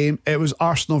Hearts game, it was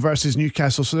Arsenal versus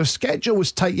Newcastle. So their schedule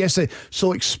was tight yesterday.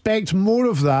 So expect more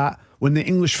of that when the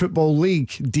English Football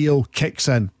League deal kicks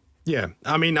in. Yeah,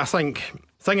 I mean, I think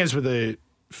the thing is with the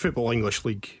Football English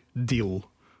League deal,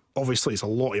 obviously it's a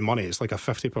lot of money. It's like a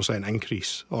 50%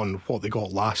 increase on what they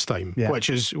got last time, which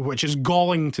is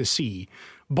galling to see.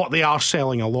 But they are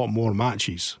selling a lot more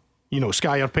matches. You know,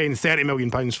 Sky are paying £30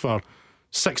 million for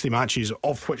 60 matches,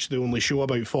 of which they only show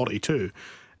about 42,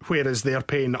 whereas they're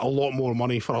paying a lot more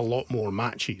money for a lot more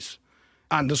matches.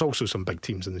 And there's also some big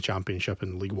teams in the Championship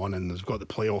and League One, and they've got the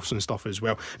playoffs and stuff as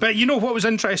well. But you know what was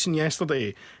interesting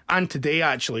yesterday and today,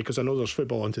 actually, because I know there's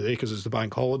football on today because it's the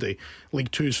bank holiday.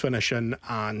 League Two's finishing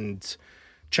and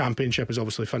Championship is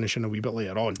obviously finishing a wee bit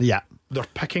later on. Yeah. They're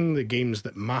picking the games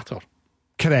that matter.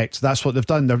 Correct, that's what they've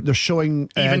done. They're showing...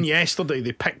 Even yesterday,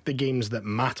 they picked the games that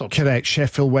mattered. Correct,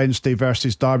 Sheffield Wednesday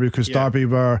versus Derby, because Derby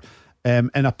were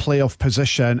in a playoff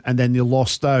position and then they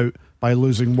lost out by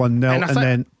losing 1-0, and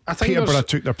then Peterborough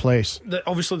took their place.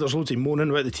 Obviously, there's loads of moaning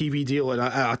about the TV deal, and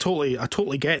I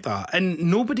totally get that. And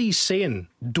nobody's saying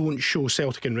don't show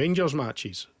Celtic and Rangers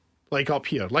matches like up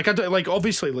here.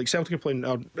 Obviously, like Celtic are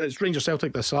playing. It's Rangers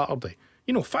Celtic this Saturday.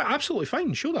 You know, absolutely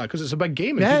fine. Show that because it's a big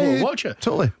game and people will watch it.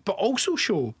 Totally. But also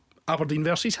show Aberdeen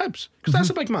versus Hibs because that's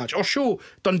a big match. Or show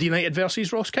Dundee United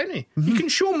versus Ross County. You can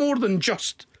show more than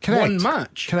just one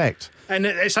match. Correct. And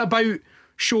it's about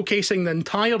showcasing the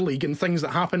entire league and things that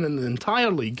happen in the entire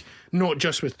league, not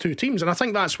just with two teams. And I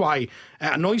think that's why it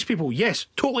annoys people. Yes,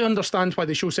 totally understand why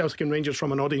they show Celtic and Rangers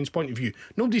from an audience point of view.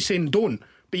 Nobody's saying don't,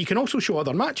 but you can also show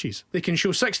other matches. They can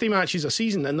show 60 matches a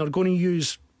season and they're going to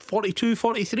use 42,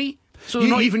 43. So they're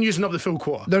not even using up the full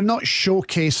quota. They're not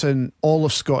showcasing all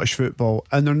of Scottish football,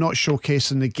 and they're not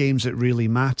showcasing the games that really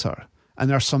matter. And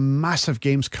there are some massive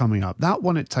games coming up. That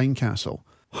one at Tynecastle,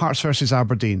 Hearts versus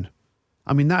Aberdeen.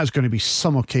 I mean, that is going to be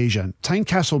some occasion.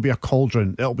 Tynecastle will be a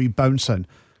cauldron. It'll be bouncing.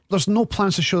 There's no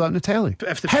plans to show that on the telly.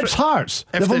 Hibs Hearts.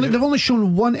 They've only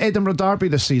shown one Edinburgh Derby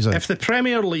this season. If the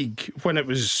Premier League, when it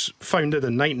was founded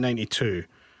in 1992,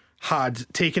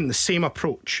 had taken the same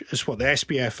approach as what the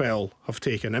SPFL have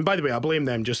taken, and by the way, I blame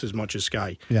them just as much as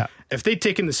Sky. Yeah. If they'd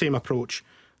taken the same approach,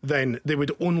 then they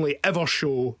would only ever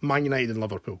show Man United and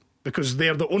Liverpool, because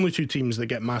they're the only two teams that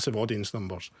get massive audience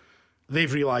numbers.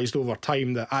 They've realised over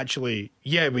time that actually,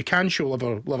 we can show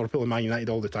Liverpool and Man United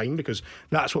all the time because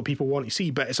that's what people want to see,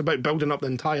 but it's about building up the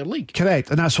entire league. Correct,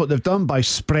 and that's what they've done by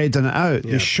spreading it out.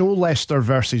 They show Leicester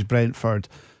versus Brentford.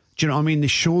 Do you know what I mean? They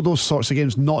show those sorts of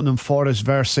games, Nottingham Forest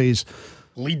versus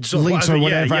Leeds or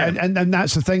whatever. And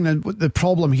that's the thing. Then the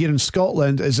problem here in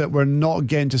Scotland is that we're not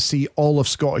getting to see all of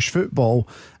Scottish football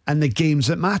and the games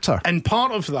that matter. And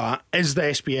part of that is the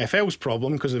SPFL's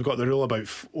problem, because they've got the rule about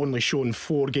only showing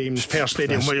 4 games per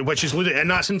stadium, which is ludicrous, and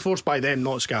that's enforced by them,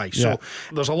 not Sky. So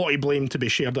there's a lot of blame to be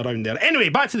shared around there. Anyway,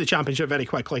 back to the Championship very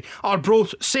quickly.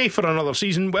 Arbroath safe for another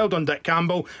season. Well done, Dick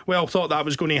Campbell. Well thought that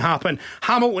was going to happen.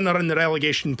 Hamilton are in the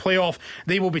relegation playoff.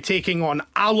 They will be taking on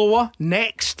Alloa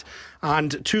next,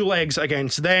 and 2 legs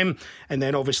against them. And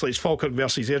then obviously it's Falkirk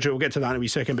versus Airdrie. We'll get to that in a wee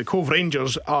second. But Cove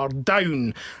Rangers are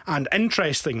down. And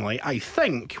interestingly, I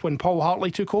think when Paul Hartley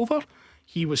took over,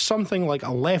 he was something like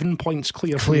 11 points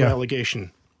clear from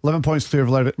relegation. 11 points clear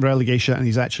of relegation, and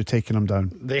he's actually taken them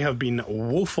down. They have been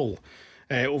woeful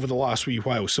over the last wee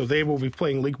while. So they will be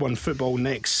playing League One football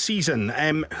next season.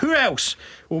 Who else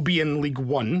will be in League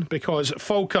One? Because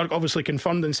Falkirk obviously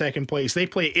confirmed in second place. They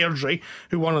play Airdrie,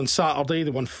 who won on Saturday.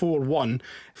 They won 4-1.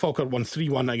 Falkirk won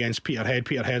 3-1 against Peterhead.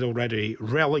 Peterhead already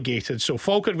relegated. So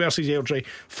Falkirk versus Airdrie.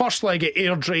 First leg at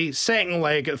Airdrie, second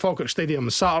leg at Falkirk Stadium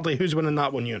on Saturday. Who's winning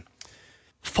that one, Ewan?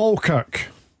 Falkirk,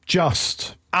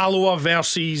 just. Alloa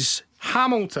versus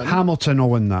Hamilton. Hamilton will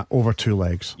win that over 2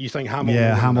 legs. You think Hamilton? Yeah,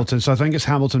 will win Hamilton. So I think it's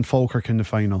Hamilton Falkirk in the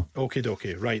final. Okie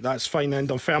dokie. Right, that's fine then.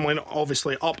 Dunfermline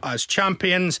obviously up as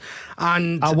champions.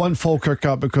 And I want Falkirk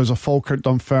up because a Falkirk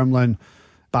Dunfermline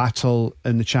battle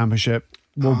in the championship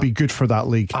will be good for that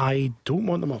league. I don't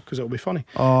want them up because it'll be funny.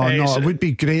 Oh no, it would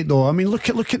be great though. I mean, look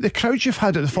at the crowds you've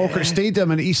had at the Falkirk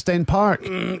Stadium and at East End Park.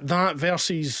 That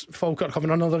versus Falkirk having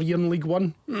another year in League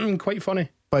One, quite funny.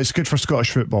 But it's good for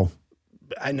Scottish football.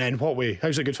 And then what way?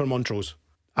 How's it good for Montrose?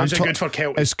 How's it good for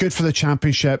Celtic? It's good for the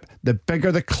championship. The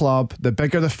bigger the club, the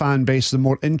bigger the fan base, the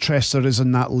more interest there is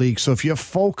in that league. So if you have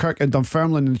Falkirk and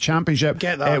Dunfermline in the championship,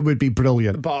 it would be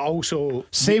brilliant. But also,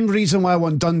 same reason why I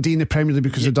want Dundee in the Premier League,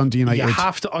 because of Dundee United. You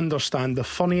have to understand the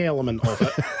funny element of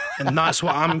it. And that's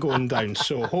what I'm going down.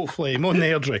 So hopefully, Mon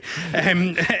Airdrie.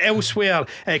 Elsewhere,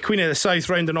 Queen of the South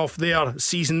rounding off their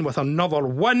season with another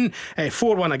win,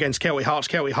 4-1 against Celtic Hearts.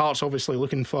 Celtic Hearts obviously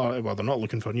looking for, well, they're not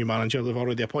looking for a new manager. They've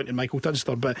already appointed Michael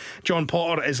Tudster, but John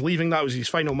Potter is leaving. That was his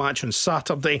final match on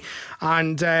Saturday.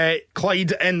 And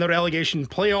Clyde in the relegation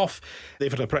playoff.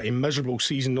 They've had a pretty miserable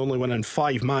season, only winning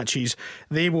 5 matches.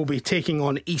 They will be taking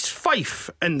on East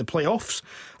Fife in the playoffs.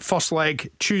 First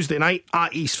leg Tuesday night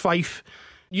at East Fife.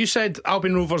 You said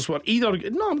Albion Rovers were either...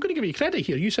 No, I'm going to give you credit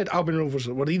here. You said Albion Rovers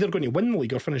were either going to win the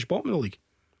league or finish bottom of the league.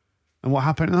 And what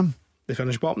happened to them? They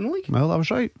finished bottom of the league. Well, that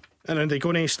was right. And are they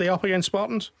going to stay up against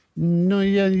Spartans? No,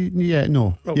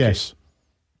 no. Okay. Yes.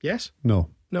 Yes? No.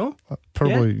 No?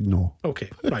 Probably no. Okay,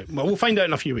 right. Well, we'll find out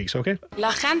in a few weeks, okay?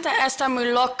 La gente está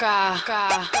muy loca.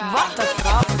 What the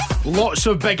fuck? Lots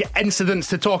of big incidents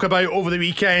to talk about over the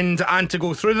weekend, and to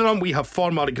go through them, we have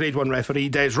former Grade 1 referee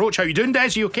Des Roache. How you doing,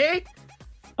 Des? You okay?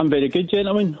 I'm very good,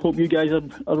 gentlemen. Hope you guys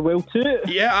are well too.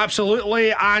 Yeah,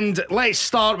 absolutely. And let's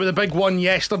start with the big one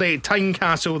yesterday at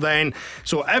Tynecastle then.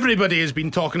 So everybody has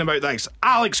been talking about this.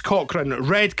 Alex Cochrane,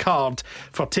 red card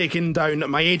for taking down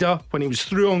Maeda when he was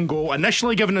through on goal.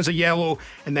 Initially given as a yellow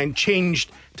and then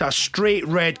changed to a straight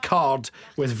red card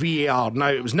with VAR. Now,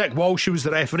 it was Nick Walsh who was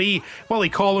the referee. Willie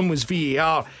Collum was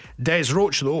VAR. Des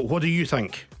Roache, though, what do you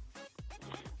think?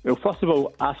 Well, first of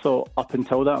all, I thought up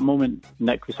until that moment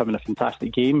Nick was having a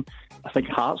fantastic game. I think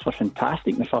Hearts were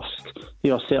fantastic in the first.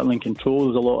 They were certainly in control. There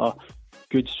was a lot of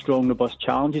good, strong, robust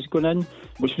challenges going in,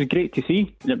 which was great to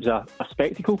see. And it was a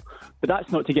spectacle. But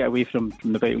that's not to get away from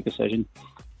the vital decision.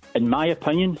 In my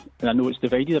opinion, and I know it's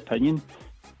divided opinion,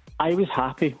 I was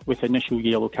happy with the initial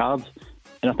yellow card.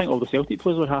 And I think all the Celtic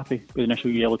players were happy with the initial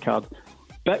yellow card.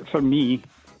 But for me,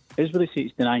 is where they say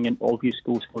it's denying an obvious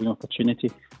goal scoring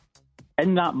opportunity.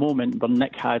 In that moment where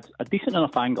Nick had a decent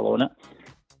enough angle on it,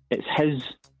 it's his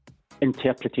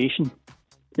interpretation,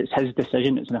 it's his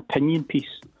decision, it's an opinion piece.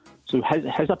 So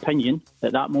his opinion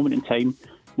at that moment in time,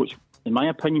 which in my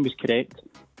opinion was correct,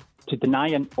 to deny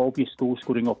an obvious goal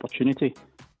scoring opportunity,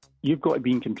 you've got to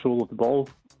be in control of the ball.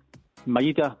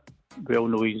 Maeda, we all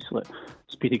know he's like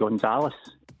Speedy Gonzalez,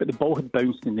 but the ball had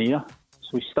bounced in the air,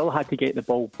 so he still had to get the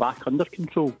ball back under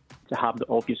control to have the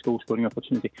obvious goal scoring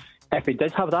opportunity. If he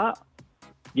did have that,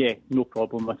 yeah, no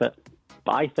problem with it.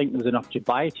 But I think there's enough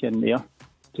dubiety in there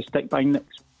to stick by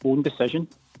Nick's own decision.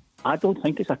 I don't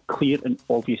think it's a clear and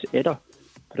obvious error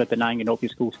for denying an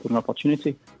obvious goal scoring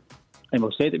opportunity. And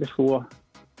we've said it before,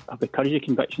 have the courage of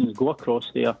convictions, go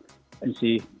across there and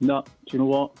say, no, do you know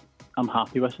what? I'm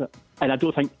happy with it. And I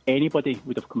don't think anybody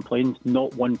would have complained,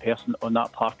 not one person on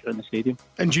that park or in the stadium.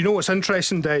 And do you know what's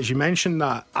interesting, Des? You mentioned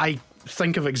that. I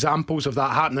think of examples of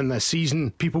that happening this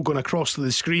season. People going across to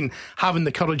the screen, having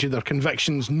the courage of their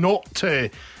convictions not to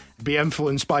be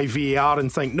influenced by VAR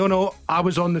and think, no, I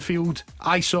was on the field,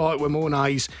 I saw it with my own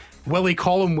eyes. Willie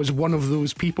Collum was one of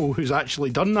those people who's actually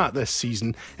done that this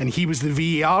season, and he was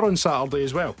the VAR on Saturday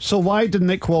as well. So why did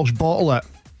Nick Walsh bottle it?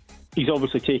 He's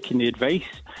obviously taking the advice.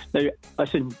 Now,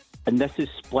 listen, and this is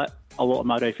split a lot of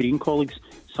my refereeing colleagues.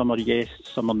 Some are yes,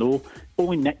 some are no.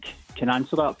 Only Nick can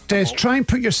answer that. Des, try and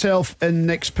put yourself in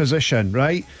Nick's position,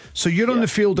 right? So you're on the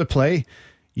field of play,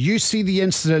 you see the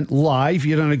incident live,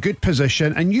 you're in a good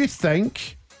position, and you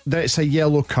think that it's a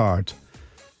yellow card.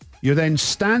 You're then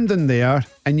standing there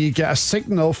and you get a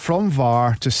signal from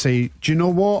VAR to say, do you know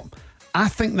what? I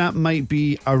think that might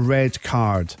be a red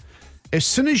card. As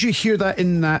soon as you hear that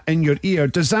in your ear,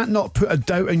 does that not put a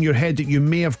doubt in your head that you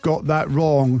may have got that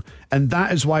wrong? And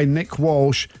that is why Nick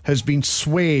Walsh has been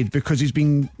swayed, because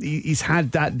he's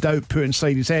had that doubt put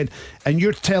inside his head. And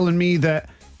you're telling me that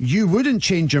you wouldn't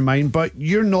change your mind, but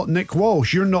you're not Nick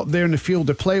Walsh. You're not there in the field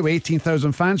of play with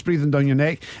 18,000 fans breathing down your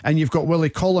neck, and you've got Willie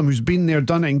Collum, who's been there,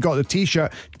 done it, and got the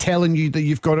T-shirt, telling you that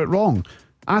you've got it wrong.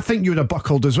 I think you would have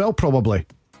buckled as well, probably.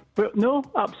 But no,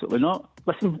 absolutely not.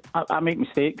 Listen, I make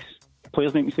mistakes.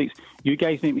 Players make mistakes. You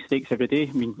guys make mistakes every day.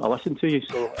 I mean, I listen to you,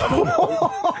 so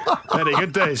Very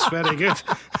good, Des. Very good.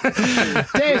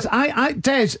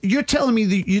 Des, you're telling me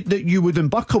that you wouldn't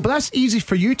buckle, but that's easy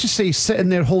for you to say, sitting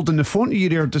there holding the phone to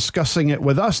your ear, discussing it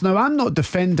with us. Now, I'm not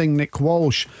defending Nick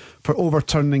Walsh for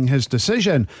overturning his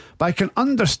decision, but I can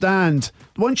understand,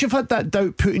 once you've had that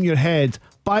doubt put in your head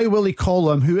by Willie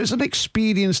Collum, who is an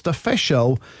experienced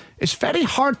official, it's very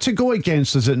hard to go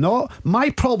against, is it not?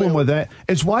 My problem with it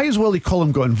is, why has Willie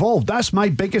Collum got involved? That's my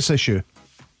biggest issue.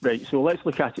 Right, so let's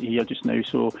look at it here just now.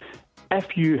 So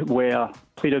if you were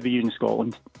player of the year in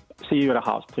Scotland, say you were a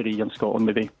Hearts player of the year in Scotland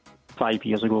maybe 5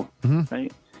 years ago,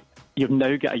 right? You've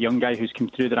now got a young guy who's come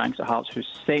through the ranks at Hearts, who's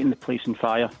setting the place on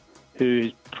fire,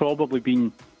 who's probably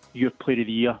been your player of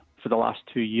the year for the last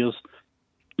 2 years.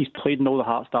 He's played in all the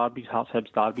Hearts derbies, Hearts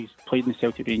Hibs derbies, played in the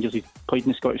Celtic Rangers, he's played in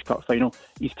the Scottish Cup final,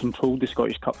 he's controlled the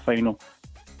Scottish Cup final.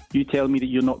 You tell me that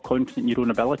you're not confident in your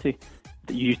own ability,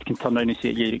 that you can turn around and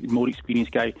say, yeah, you're a more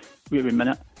experienced guy. Wait a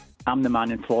minute, I'm the man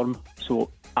in form,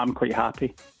 so I'm quite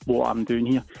happy what I'm doing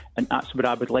here. And that's where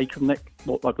I would like Nick,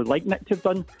 what I would like Nick to have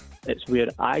done. It's where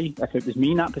if it was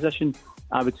me in that position,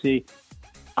 I would say,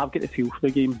 I've got the feel for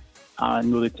the game. I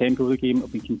know the tempo of the game.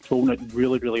 I've been controlling it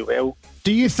really, really well.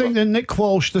 Do you think that Nick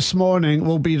Walsh this morning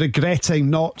will be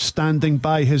regretting not standing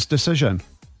by his decision?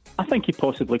 I think he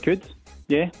possibly could.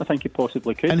 Yeah, I think he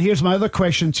possibly could. And here's my other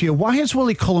question to you. Why has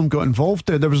Willie Collum got involved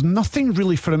there? There was nothing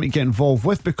really for him to get involved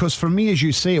with, because for me, as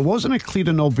you say, it wasn't a clear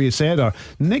and obvious error.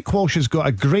 Nick Walsh has got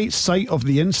a great sight of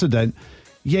the incident,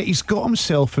 yet he's got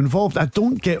himself involved. I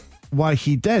don't get why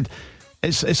he did.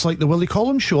 It's like the Willie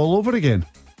Collum show all over again.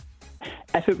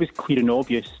 If it was clear and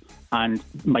obvious, and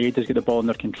Maeda's got the ball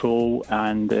under control,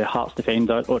 and the Hearts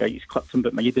defender, all right, he's clipped him,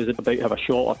 but Maeda's about to have a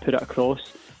shot or put it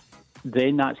across,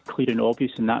 then that's clear and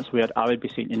obvious, and that's where I would be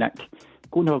saying to Nick,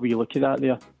 go and have a wee look at that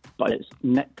there. But it's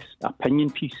Nick's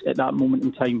opinion piece at that moment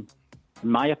in time. In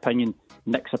my opinion,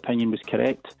 Nick's opinion was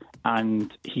correct,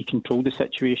 and he controlled the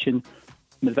situation.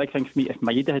 And the big thing for me, if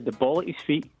Maeda had the ball at his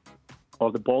feet, or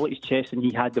the ball at his chest, and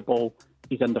he had the ball,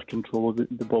 he's under control of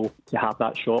the ball to have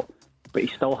that shot. But he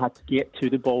still had to get to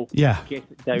the ball, get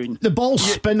it down. The ball's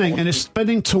spinning, and it's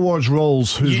spinning towards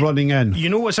Rolls, who's running in. You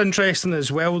know what's interesting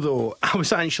as well, though? I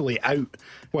was actually out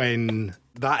when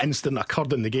that incident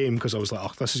occurred in the game, because I was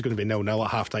like, this is going to be 0-0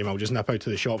 at half-time. I'll just nip out to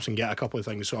the shops and get a couple of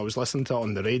things. So I was listening to it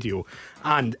on the radio,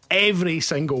 and every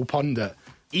single pundit,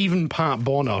 even Pat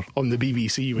Bonner on the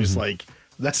BBC, was like,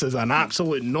 this is an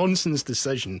absolute nonsense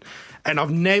decision. And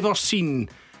I've never seen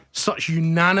such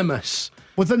unanimous...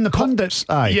 Within the pundits,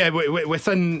 aye. Yeah,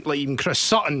 within, like, even Chris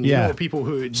Sutton, you know, people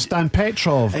who... Stan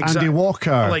Petrov, Andy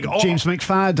Walker, like, James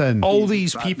McFadden. All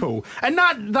these people. And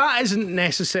that isn't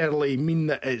necessarily mean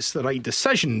that it's the right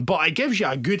decision, but it gives you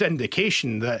a good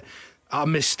indication that a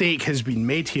mistake has been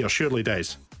made here, surely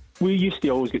does. We used to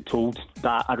always get told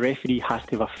that a referee has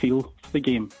to have a feel for the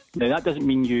game. Now, that doesn't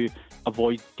mean you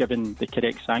avoid giving the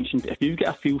correct sanction, but if you get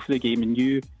a feel for the game and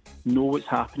you know what's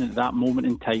happening at that moment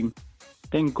in time,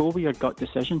 then go with your gut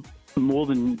decision. More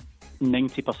than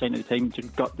 90% of the time,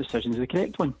 your gut decision is the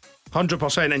correct one.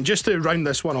 100%. And just to round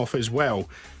this one off as well,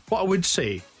 what I would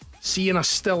say, seeing a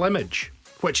still image,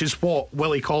 which is what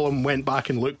Willie Collum went back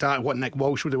and looked at, what Nick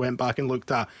Walsh would have went back and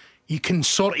looked at, you can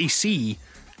sort of see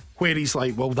where he's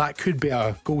like, well, that could be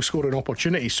a goal-scoring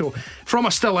opportunity. So from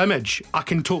a still image, I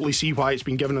can totally see why it's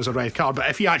been given as a red card. But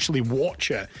if you actually watch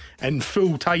it in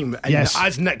full time, and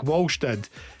as Nick Walsh did,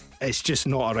 it's just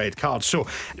not a red card. So,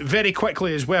 very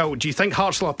quickly as well, do you think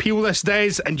Hearts will appeal this,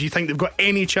 Des? And do you think they've got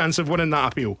any chance of winning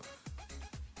that appeal?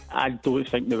 I don't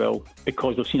think they will,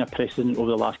 because we've seen a precedent over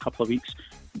the last couple of weeks.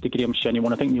 The Graham Shinnie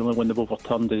one, I think the only one they've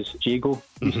overturned is Jago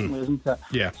recently, isn't it?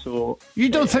 Yeah. So you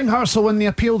don't think Hearts will win the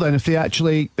appeal then if they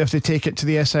take it to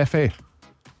the SFA?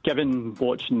 Given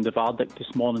watching the verdict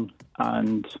this morning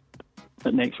and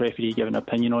the next referee giving an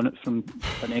opinion on it from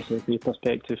an SFA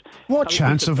perspective. What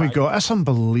chance have we got? That's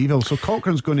unbelievable. So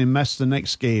Cochrane's going to miss the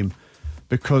next game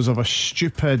because of a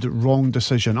stupid wrong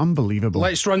decision. Unbelievable.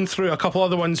 Let's run through a couple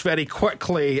other ones very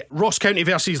quickly. Ross County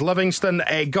versus Livingston.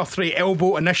 Guthrie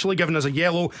elbow initially given as a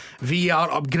yellow. VAR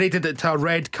upgraded it to a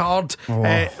red card.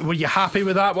 Were you happy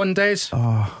with that one, Des?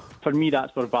 For me,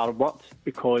 that's where VAR worked,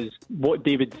 because what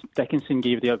David Dickinson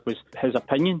gave there was his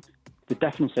opinion. The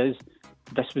difference is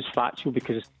this was factual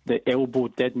because the elbow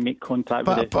did make contact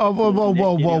with it.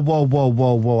 Whoa.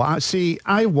 See,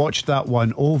 I watched that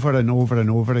one over and over and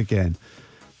over again.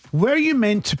 Were you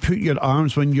meant to put your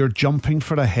arms when you're jumping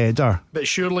for a header? But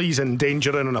surely he's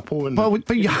endangering an opponent.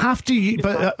 But you have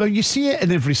to. But you see it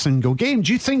in every single game.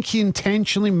 Do you think he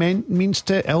intentionally means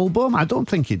to elbow him? I don't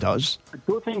think he does. I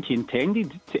don't think he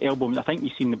intended to elbow him. I think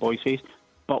you've seen the boy's face.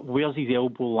 But where's his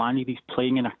elbow landed? He's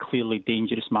playing in a clearly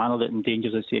dangerous manner that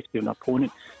endangers the safety of an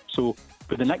opponent. So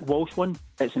with the Nick Walsh one,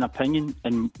 it's an opinion,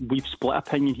 and we've split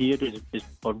opinion here,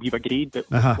 or we've agreed, but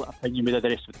we've split opinion with the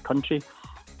rest of the country.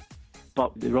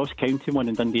 But the Ross County one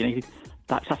in Dundee United,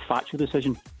 that's a factual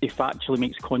decision. If factually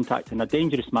makes contact in a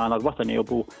dangerous manner with an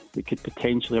elbow, it could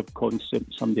potentially have caused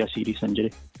somebody a serious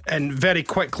injury. And very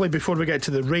quickly, before we get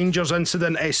to the Rangers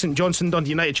incident, St Johnstone, Dundee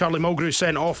United, Charlie Mulgrew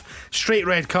sent off, straight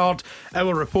red card.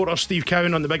 Our reporter Steve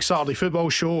Cowan on the Big Saturday Football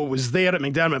Show was there at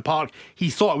McDermott Park. He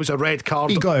thought it was a red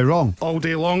card. He got it wrong all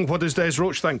day long. What does Des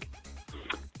Roache think?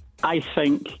 I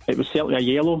think it was certainly a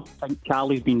yellow. I think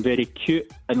Charlie's been very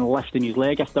cute in lifting his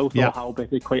leg. I still thought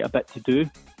Halbert had quite a bit to do.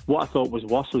 What I thought was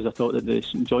worse was I thought that the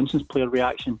St Johnstone's player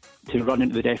reaction to running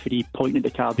to the referee, pointing at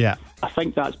the card. Yeah. I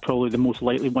think that's probably the most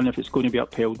likely one. If it's going to be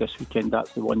upheld this weekend,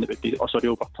 that's the one that would be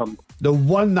overturned. The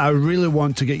one that I really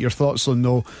want to get your thoughts on,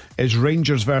 though, is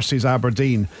Rangers versus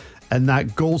Aberdeen. And that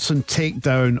Goldson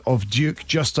takedown of Duke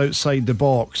just outside the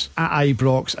box at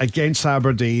Ibrox against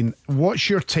Aberdeen. What's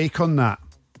your take on that?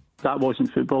 That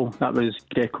wasn't football. That was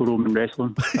Greco-Roman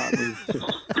wrestling. That was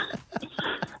just...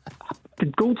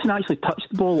 Did Goldson actually touch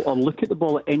the ball or look at the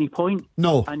ball at any point?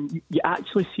 No. And you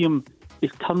actually see him, he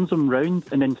turns him round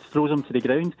and then throws him to the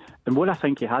ground. And what I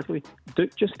think he has,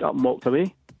 Duke just got up and walked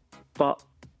away. But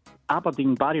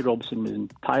Aberdeen, Barry Robson was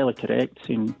entirely correct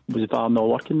saying was VAR not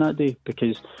working that day,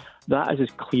 because that is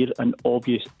as clear and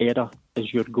obvious error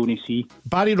as you're going to see.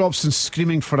 Barry Robson's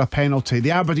screaming for a penalty. The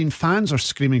Aberdeen fans are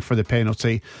screaming for the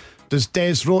penalty. Does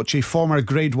Des Roache, former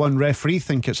Grade 1 referee,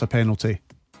 think it's a penalty?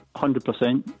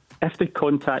 100%. If the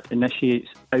contact initiates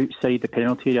outside the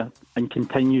penalty area and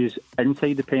continues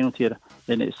inside the penalty area,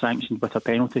 then it's sanctioned with a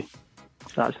penalty.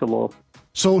 That's the law.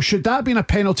 So should that have been a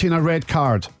penalty and a red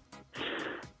card?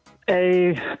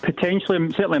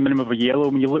 Potentially, certainly a minimum of a yellow.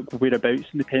 When you look whereabouts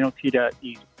in the penalty area,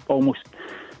 he's almost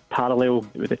parallel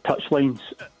with the touchlines,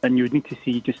 and you would need to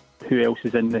see just who else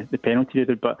is in the penalty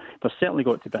area. But there's certainly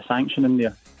got to be a sanction in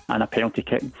there and a penalty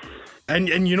kick. And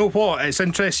you know what? It's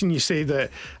interesting you say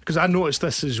that, because I noticed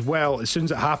this as well. As soon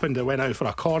as it happened, it went out for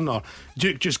a corner.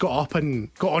 Duke just got up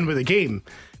and got on with the game.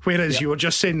 Whereas you were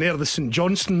just saying there, the St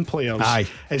Johnstone players,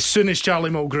 as soon as Charlie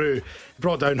Mulgrew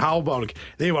brought down Hallberg,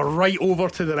 they were right over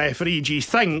to the referee. Do you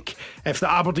think if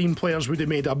the Aberdeen players would have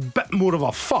made a bit more of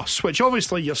a fuss, which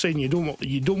obviously you're saying you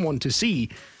don't want to see,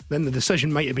 then the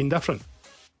decision might have been different?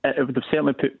 It would have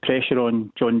certainly put pressure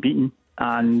on John Beaton,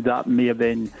 and that may have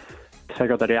then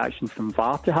triggered a reaction from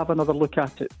VAR to have another look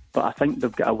at it. But I think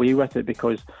they've got away with it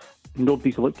because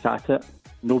nobody's looked at it,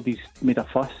 nobody's made a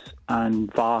fuss, and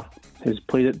VAR has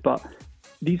played it. But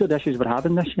these are the issues we're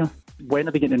having this year. When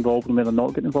are they getting involved and when they're not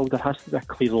getting involved? There has to be a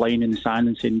clear line in the sand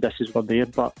and saying this is what's there.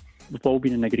 But we've all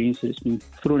been in agreement that it's been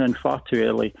thrown in far too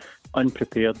early,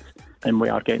 unprepared, and we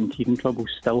are getting teething trouble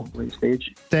still at late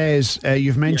stage. Des,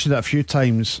 you've mentioned it a few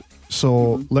times,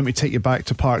 so let me take you back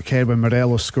to Parkhead when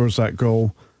Morelos scores that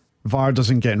goal. VAR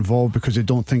doesn't get involved because they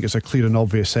don't think it's a clear and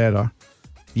obvious error.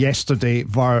 Yesterday,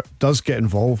 VAR does get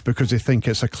involved because they think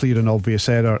it's a clear and obvious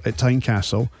error at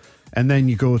Tynecastle. And then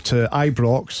you go to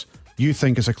Ibrox, you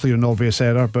think it's a clear and obvious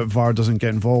error, but VAR doesn't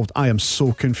get involved. I am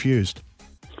so confused.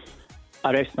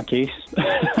 I rest my case.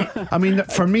 I mean,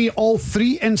 for me, all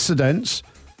three incidents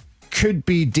could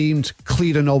be deemed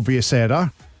clear and obvious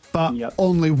error, but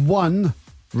only one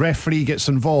referee gets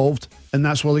involved, and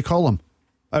that's Willie Collum,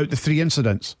 out the three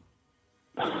incidents.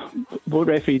 What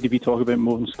referee did we talk about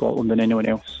more in Scotland than anyone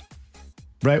else?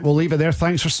 Right, we'll leave it there.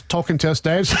 Thanks for talking to us,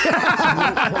 Des.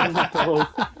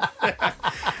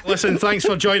 Listen, thanks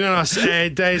for joining us,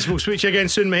 Des. We'll speak to you again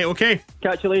soon, mate, okay?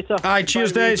 Catch you later. Aye,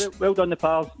 cheers, Des. Well done, the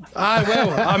pals. Aye,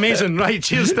 well, amazing. Right,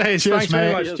 cheers, Des. Cheers, thanks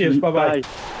mate. very much. Cheers, bye-bye.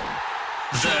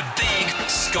 The Big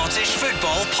Scottish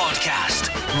Football Podcast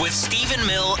with Stephen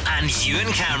Mill and Ewan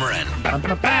Cameron.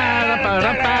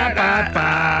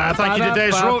 Thank you to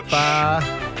Des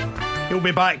Roache. He'll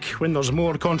be back when there's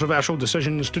more controversial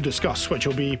decisions to discuss, which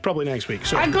will be probably next week.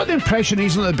 So I got the impression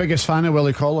he's not the biggest fan of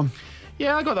Willie Collum.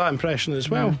 yeah, I got that impression as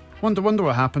well. Wonder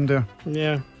what happened there.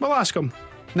 Yeah, we'll ask him.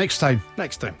 Next time.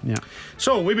 Yeah.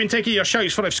 So, we've been taking your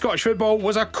shouts for if Scottish football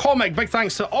was a comic. Big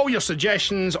thanks to all your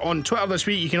suggestions on Twitter this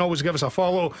week. You can always give us a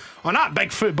follow on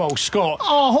 @BigFootballScott.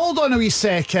 Oh, hold on a wee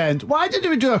second. Why did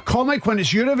we do a comic when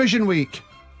it's Eurovision week?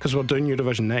 Because we're doing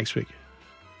Eurovision next week.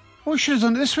 Oh, we should have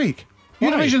done it this week.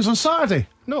 Why? Eurovision's on Saturday.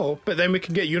 No, but then we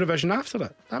can get Eurovision after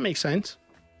it. That makes sense.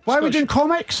 Why are we Scottish- doing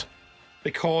comics?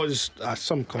 Because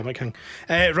some comic thing.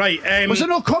 Right. Was it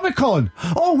not Comic-Con?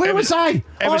 Oh, where was I?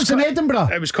 It was in Edinburgh.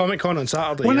 It was Comic Con on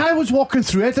Saturday. When yeah. I was walking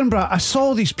through Edinburgh, I saw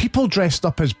all these people dressed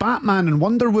up as Batman and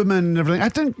Wonder Woman and everything. I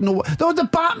didn't know. No, the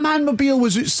Batmanmobile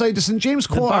was outside the St James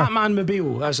The Quarter.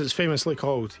 Batmanmobile, as it's famously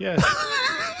called. Yes.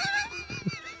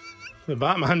 The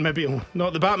Batmanmobile.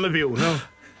 Not the Batmobile, no.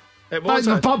 It was.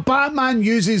 But Batman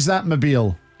uses that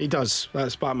mobile. He does.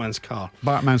 That's Batman's car.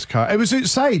 Batman's car. It was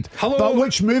outside. Hello? But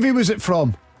which movie was it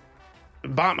from?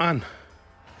 Batman.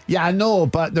 Yeah, I know,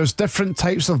 but there's different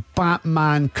types of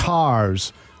Batman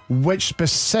cars. Which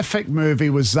specific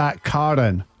movie was that car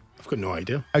in? I've got no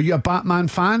idea. Are you a Batman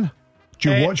fan?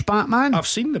 Do you watch Batman? I've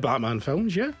seen the Batman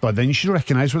films, yeah. But then you should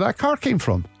recognise where that car came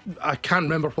from. I can't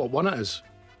remember what one it is.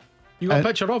 You got a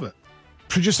picture of it?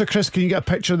 Producer Chris, can you get a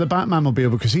picture of the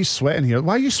Batmanmobile? Because he's sweating here.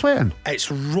 Why are you sweating?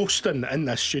 It's roasting in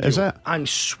this studio. Is it? I'm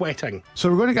sweating. So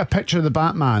we're going to get a picture of the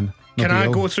Batman. Can I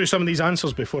go through some of these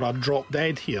answers before I drop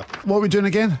dead here? What are we doing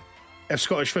again? If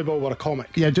Scottish football were a comic.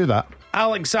 Yeah, do that.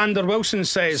 Alexander Wilson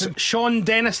says Sean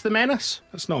Dennis the Menace.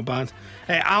 That's not bad.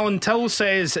 Alan Till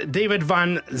says David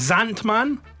Van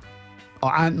Zantman. Oh,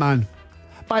 Ant-Man.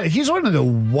 By the way, he's one of the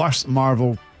worst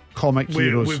Marvel comic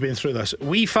heroes. We've been through this.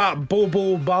 Wee Fat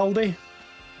Bobo Baldy.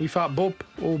 Wee Fat Bob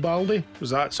O'Baldy. Was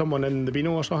that someone in the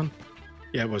Beano or something?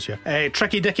 Yeah, it was, yeah.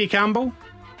 Tricky Dicky Campbell.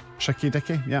 Tricky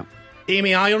Dicky, yeah.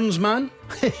 Amy Ironsman.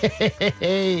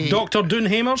 Dr.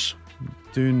 Doonhamers.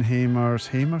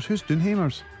 Hamers. Who's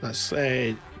Doonhamers? That's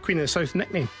Queen of the South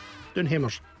nickname.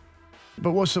 Doonhamers.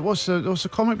 But what's the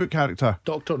comic book character?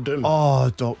 Dr. Doom.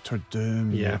 Oh, Dr.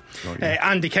 Doom. Yeah. Got you.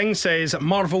 Andy King says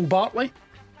Marvel Bartley.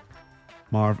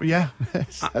 Marvel, yeah.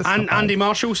 And Andy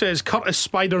Marshall says Curtis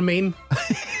Spider-Man.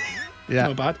 Yeah.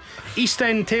 Not bad. East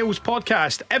End Tales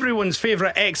podcast. Everyone's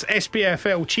favourite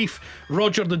ex-SPFL chief,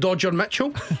 Roger the Dodger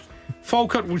Mitchell.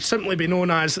 Falkirk would simply be known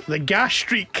as the Gas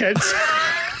Street Kids.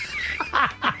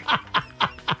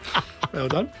 Well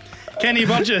done. Kenny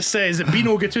Burgess says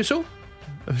Bino Gattuso.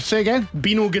 Say again.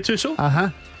 Bino Gattuso.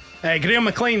 Graham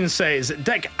McLean says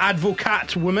Dick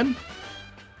Advocat Woman.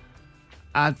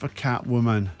 Advocate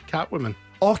woman. Catwoman.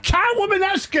 Oh, Catwoman,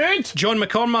 that's good. John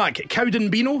McCormack, Cowden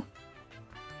Bino.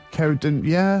 Cowden,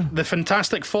 yeah. The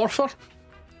Fantastic Forfer.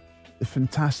 The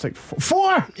Fantastic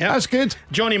Four. Yeah. That's good.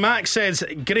 Johnny Mack says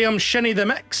Graham Shinny the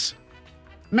Mix.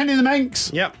 Minnie the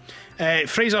Minx. Yep.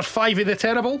 Fraser Fivey the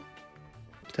Terrible.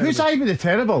 Who's Ivy the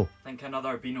Terrible? I think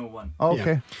another Beano one. Oh,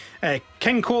 okay.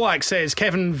 King Kolak says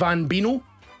Kevin Van Bino.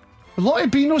 A lot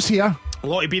of Beanos here. A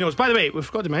lot of Beanos. By the way,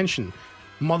 we've got to mention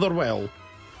Motherwell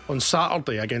on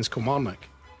Saturday against Kilmarnock.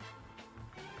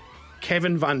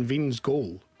 Kevin Van Veen's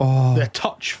goal, the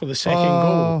touch for the second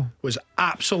goal, was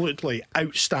absolutely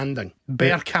outstanding.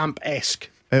 Bergkamp-esque.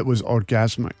 It was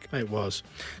orgasmic. It was.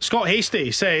 Scott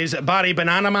Hasty says Barry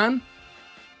Banana Man.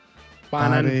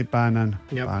 Barry Bannon.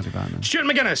 Yep. Barry Bannon. Stuart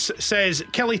McGuinness says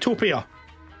Killytopia.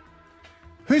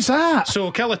 Who's that?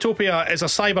 So Killytopia is a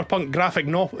cyberpunk graphic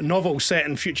novel set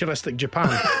in futuristic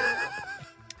Japan.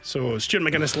 So Stuart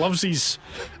McGuinness loves his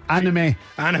Anime,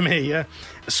 yeah.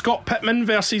 Scott Pittman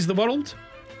versus the World,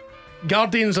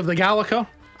 Guardians of the Galaxy,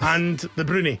 and the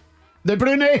Brunei. The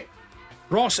Brunei.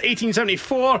 Ross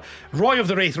 1874, Roy of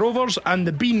the Wraith Rovers, and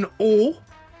the Bean O.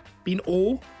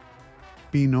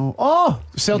 Bino. Oh,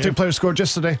 Celtic player scored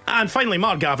yesterday. And finally,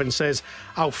 Mark Gavin says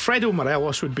Alfredo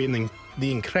Morelos would be in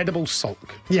the Incredible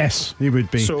Sulk. Yes, he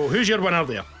would be. So who's your winner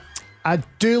there? I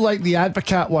do like the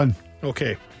Advocate one.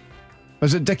 Okay.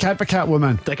 Was it Dick Advocate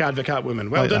woman? Dick Advocate Woman.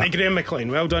 Well Like done that. to Graham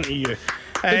McLean. Well done to you.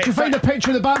 Did you find a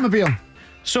picture of the Batmobile?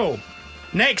 So,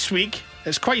 next week,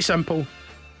 it's quite simple.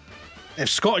 If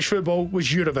Scottish football was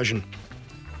Eurovision.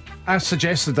 I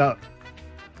suggested that.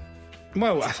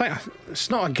 Well, I think it's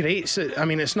not a great... I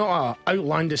mean, it's not an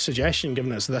outlandish suggestion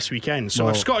given it's this weekend. So,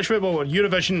 if Scottish football were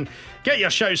Eurovision, get your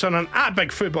shouts on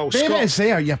Big Football There Scott. it is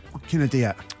there, you fucking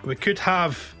idiot. We could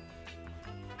have...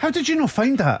 How did you not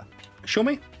find that? Show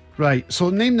me. Right, so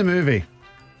name the movie.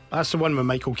 That's the one with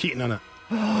Michael Keaton in it.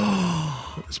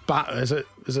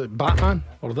 Is it Batman?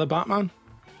 Or the Batman?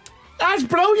 That's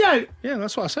brilliant. Yeah,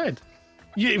 that's what I said.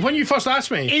 When you first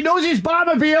asked me... He knows his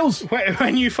Batmobiles.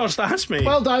 When you first asked me,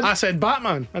 Well done. I said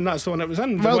Batman, and that's the one it was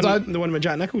in. Well done. The one with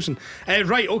Jack Nicholson.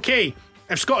 Right, okay.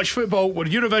 If Scottish football were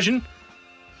Eurovision,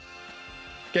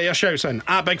 Get your shouts in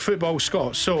at Big Football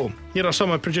Scott. So here are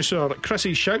some of producer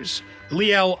Chrissy's shouts.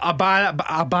 Liel Abada.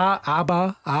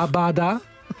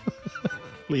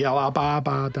 Liel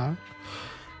Abada.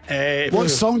 What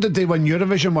song did they win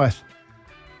Eurovision with?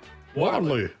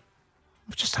 Waterloo.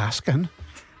 I'm just asking.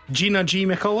 Gina G.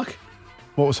 McCulloch.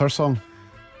 What was her song?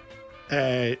 Just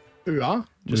a little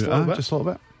bit. Just a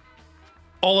little bit.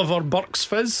 Oliver Burke's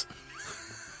Fizz.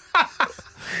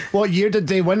 What year did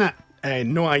they win it?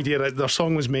 No idea. Their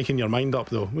song was Making Your Mind Up,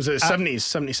 though. Was it 70s,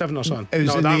 77 or something? It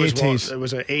was in the 80s. It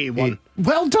was 81.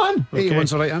 Well done. Okay.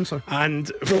 81's the right answer.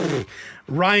 And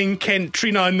Ryan Kent,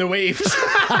 Trina and the Waves.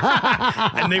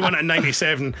 And they won it in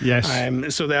 97.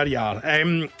 Yes. So there you are.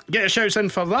 Get your shouts in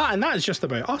for that. And that is just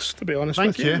about us, to be honest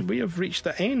with you. Thank you. We have reached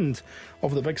the end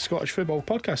of the Big Scottish Football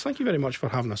Podcast. Thank you very much for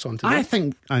having us on today. I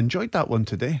think I enjoyed that one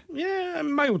today. Yeah,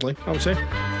 mildly, I would say.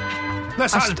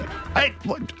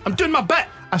 I'm doing my bit.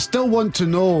 I still want to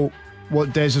know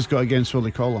what Des has got against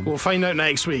Willie Collum. We'll find out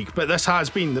next week. But this has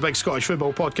been the Big Scottish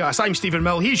Football Podcast. I'm Stephen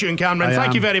Mill. He's Ewan Cameron.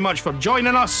 Thank you very much for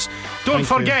joining us. Don't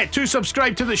forget to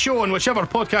subscribe to the show on whichever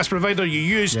podcast provider you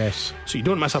use, so you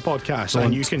don't miss a podcast.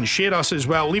 And you can share us as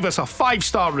well. Leave us a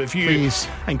 5-star review, please,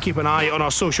 and keep an eye on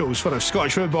our socials for if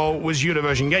Scottish football was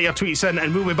Eurovision. Get your tweets in,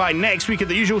 and we'll be back next week at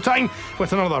the usual time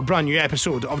with another brand new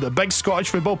episode of the Big Scottish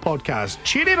Football Podcast.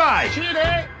 Cheery bye.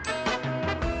 Cheery.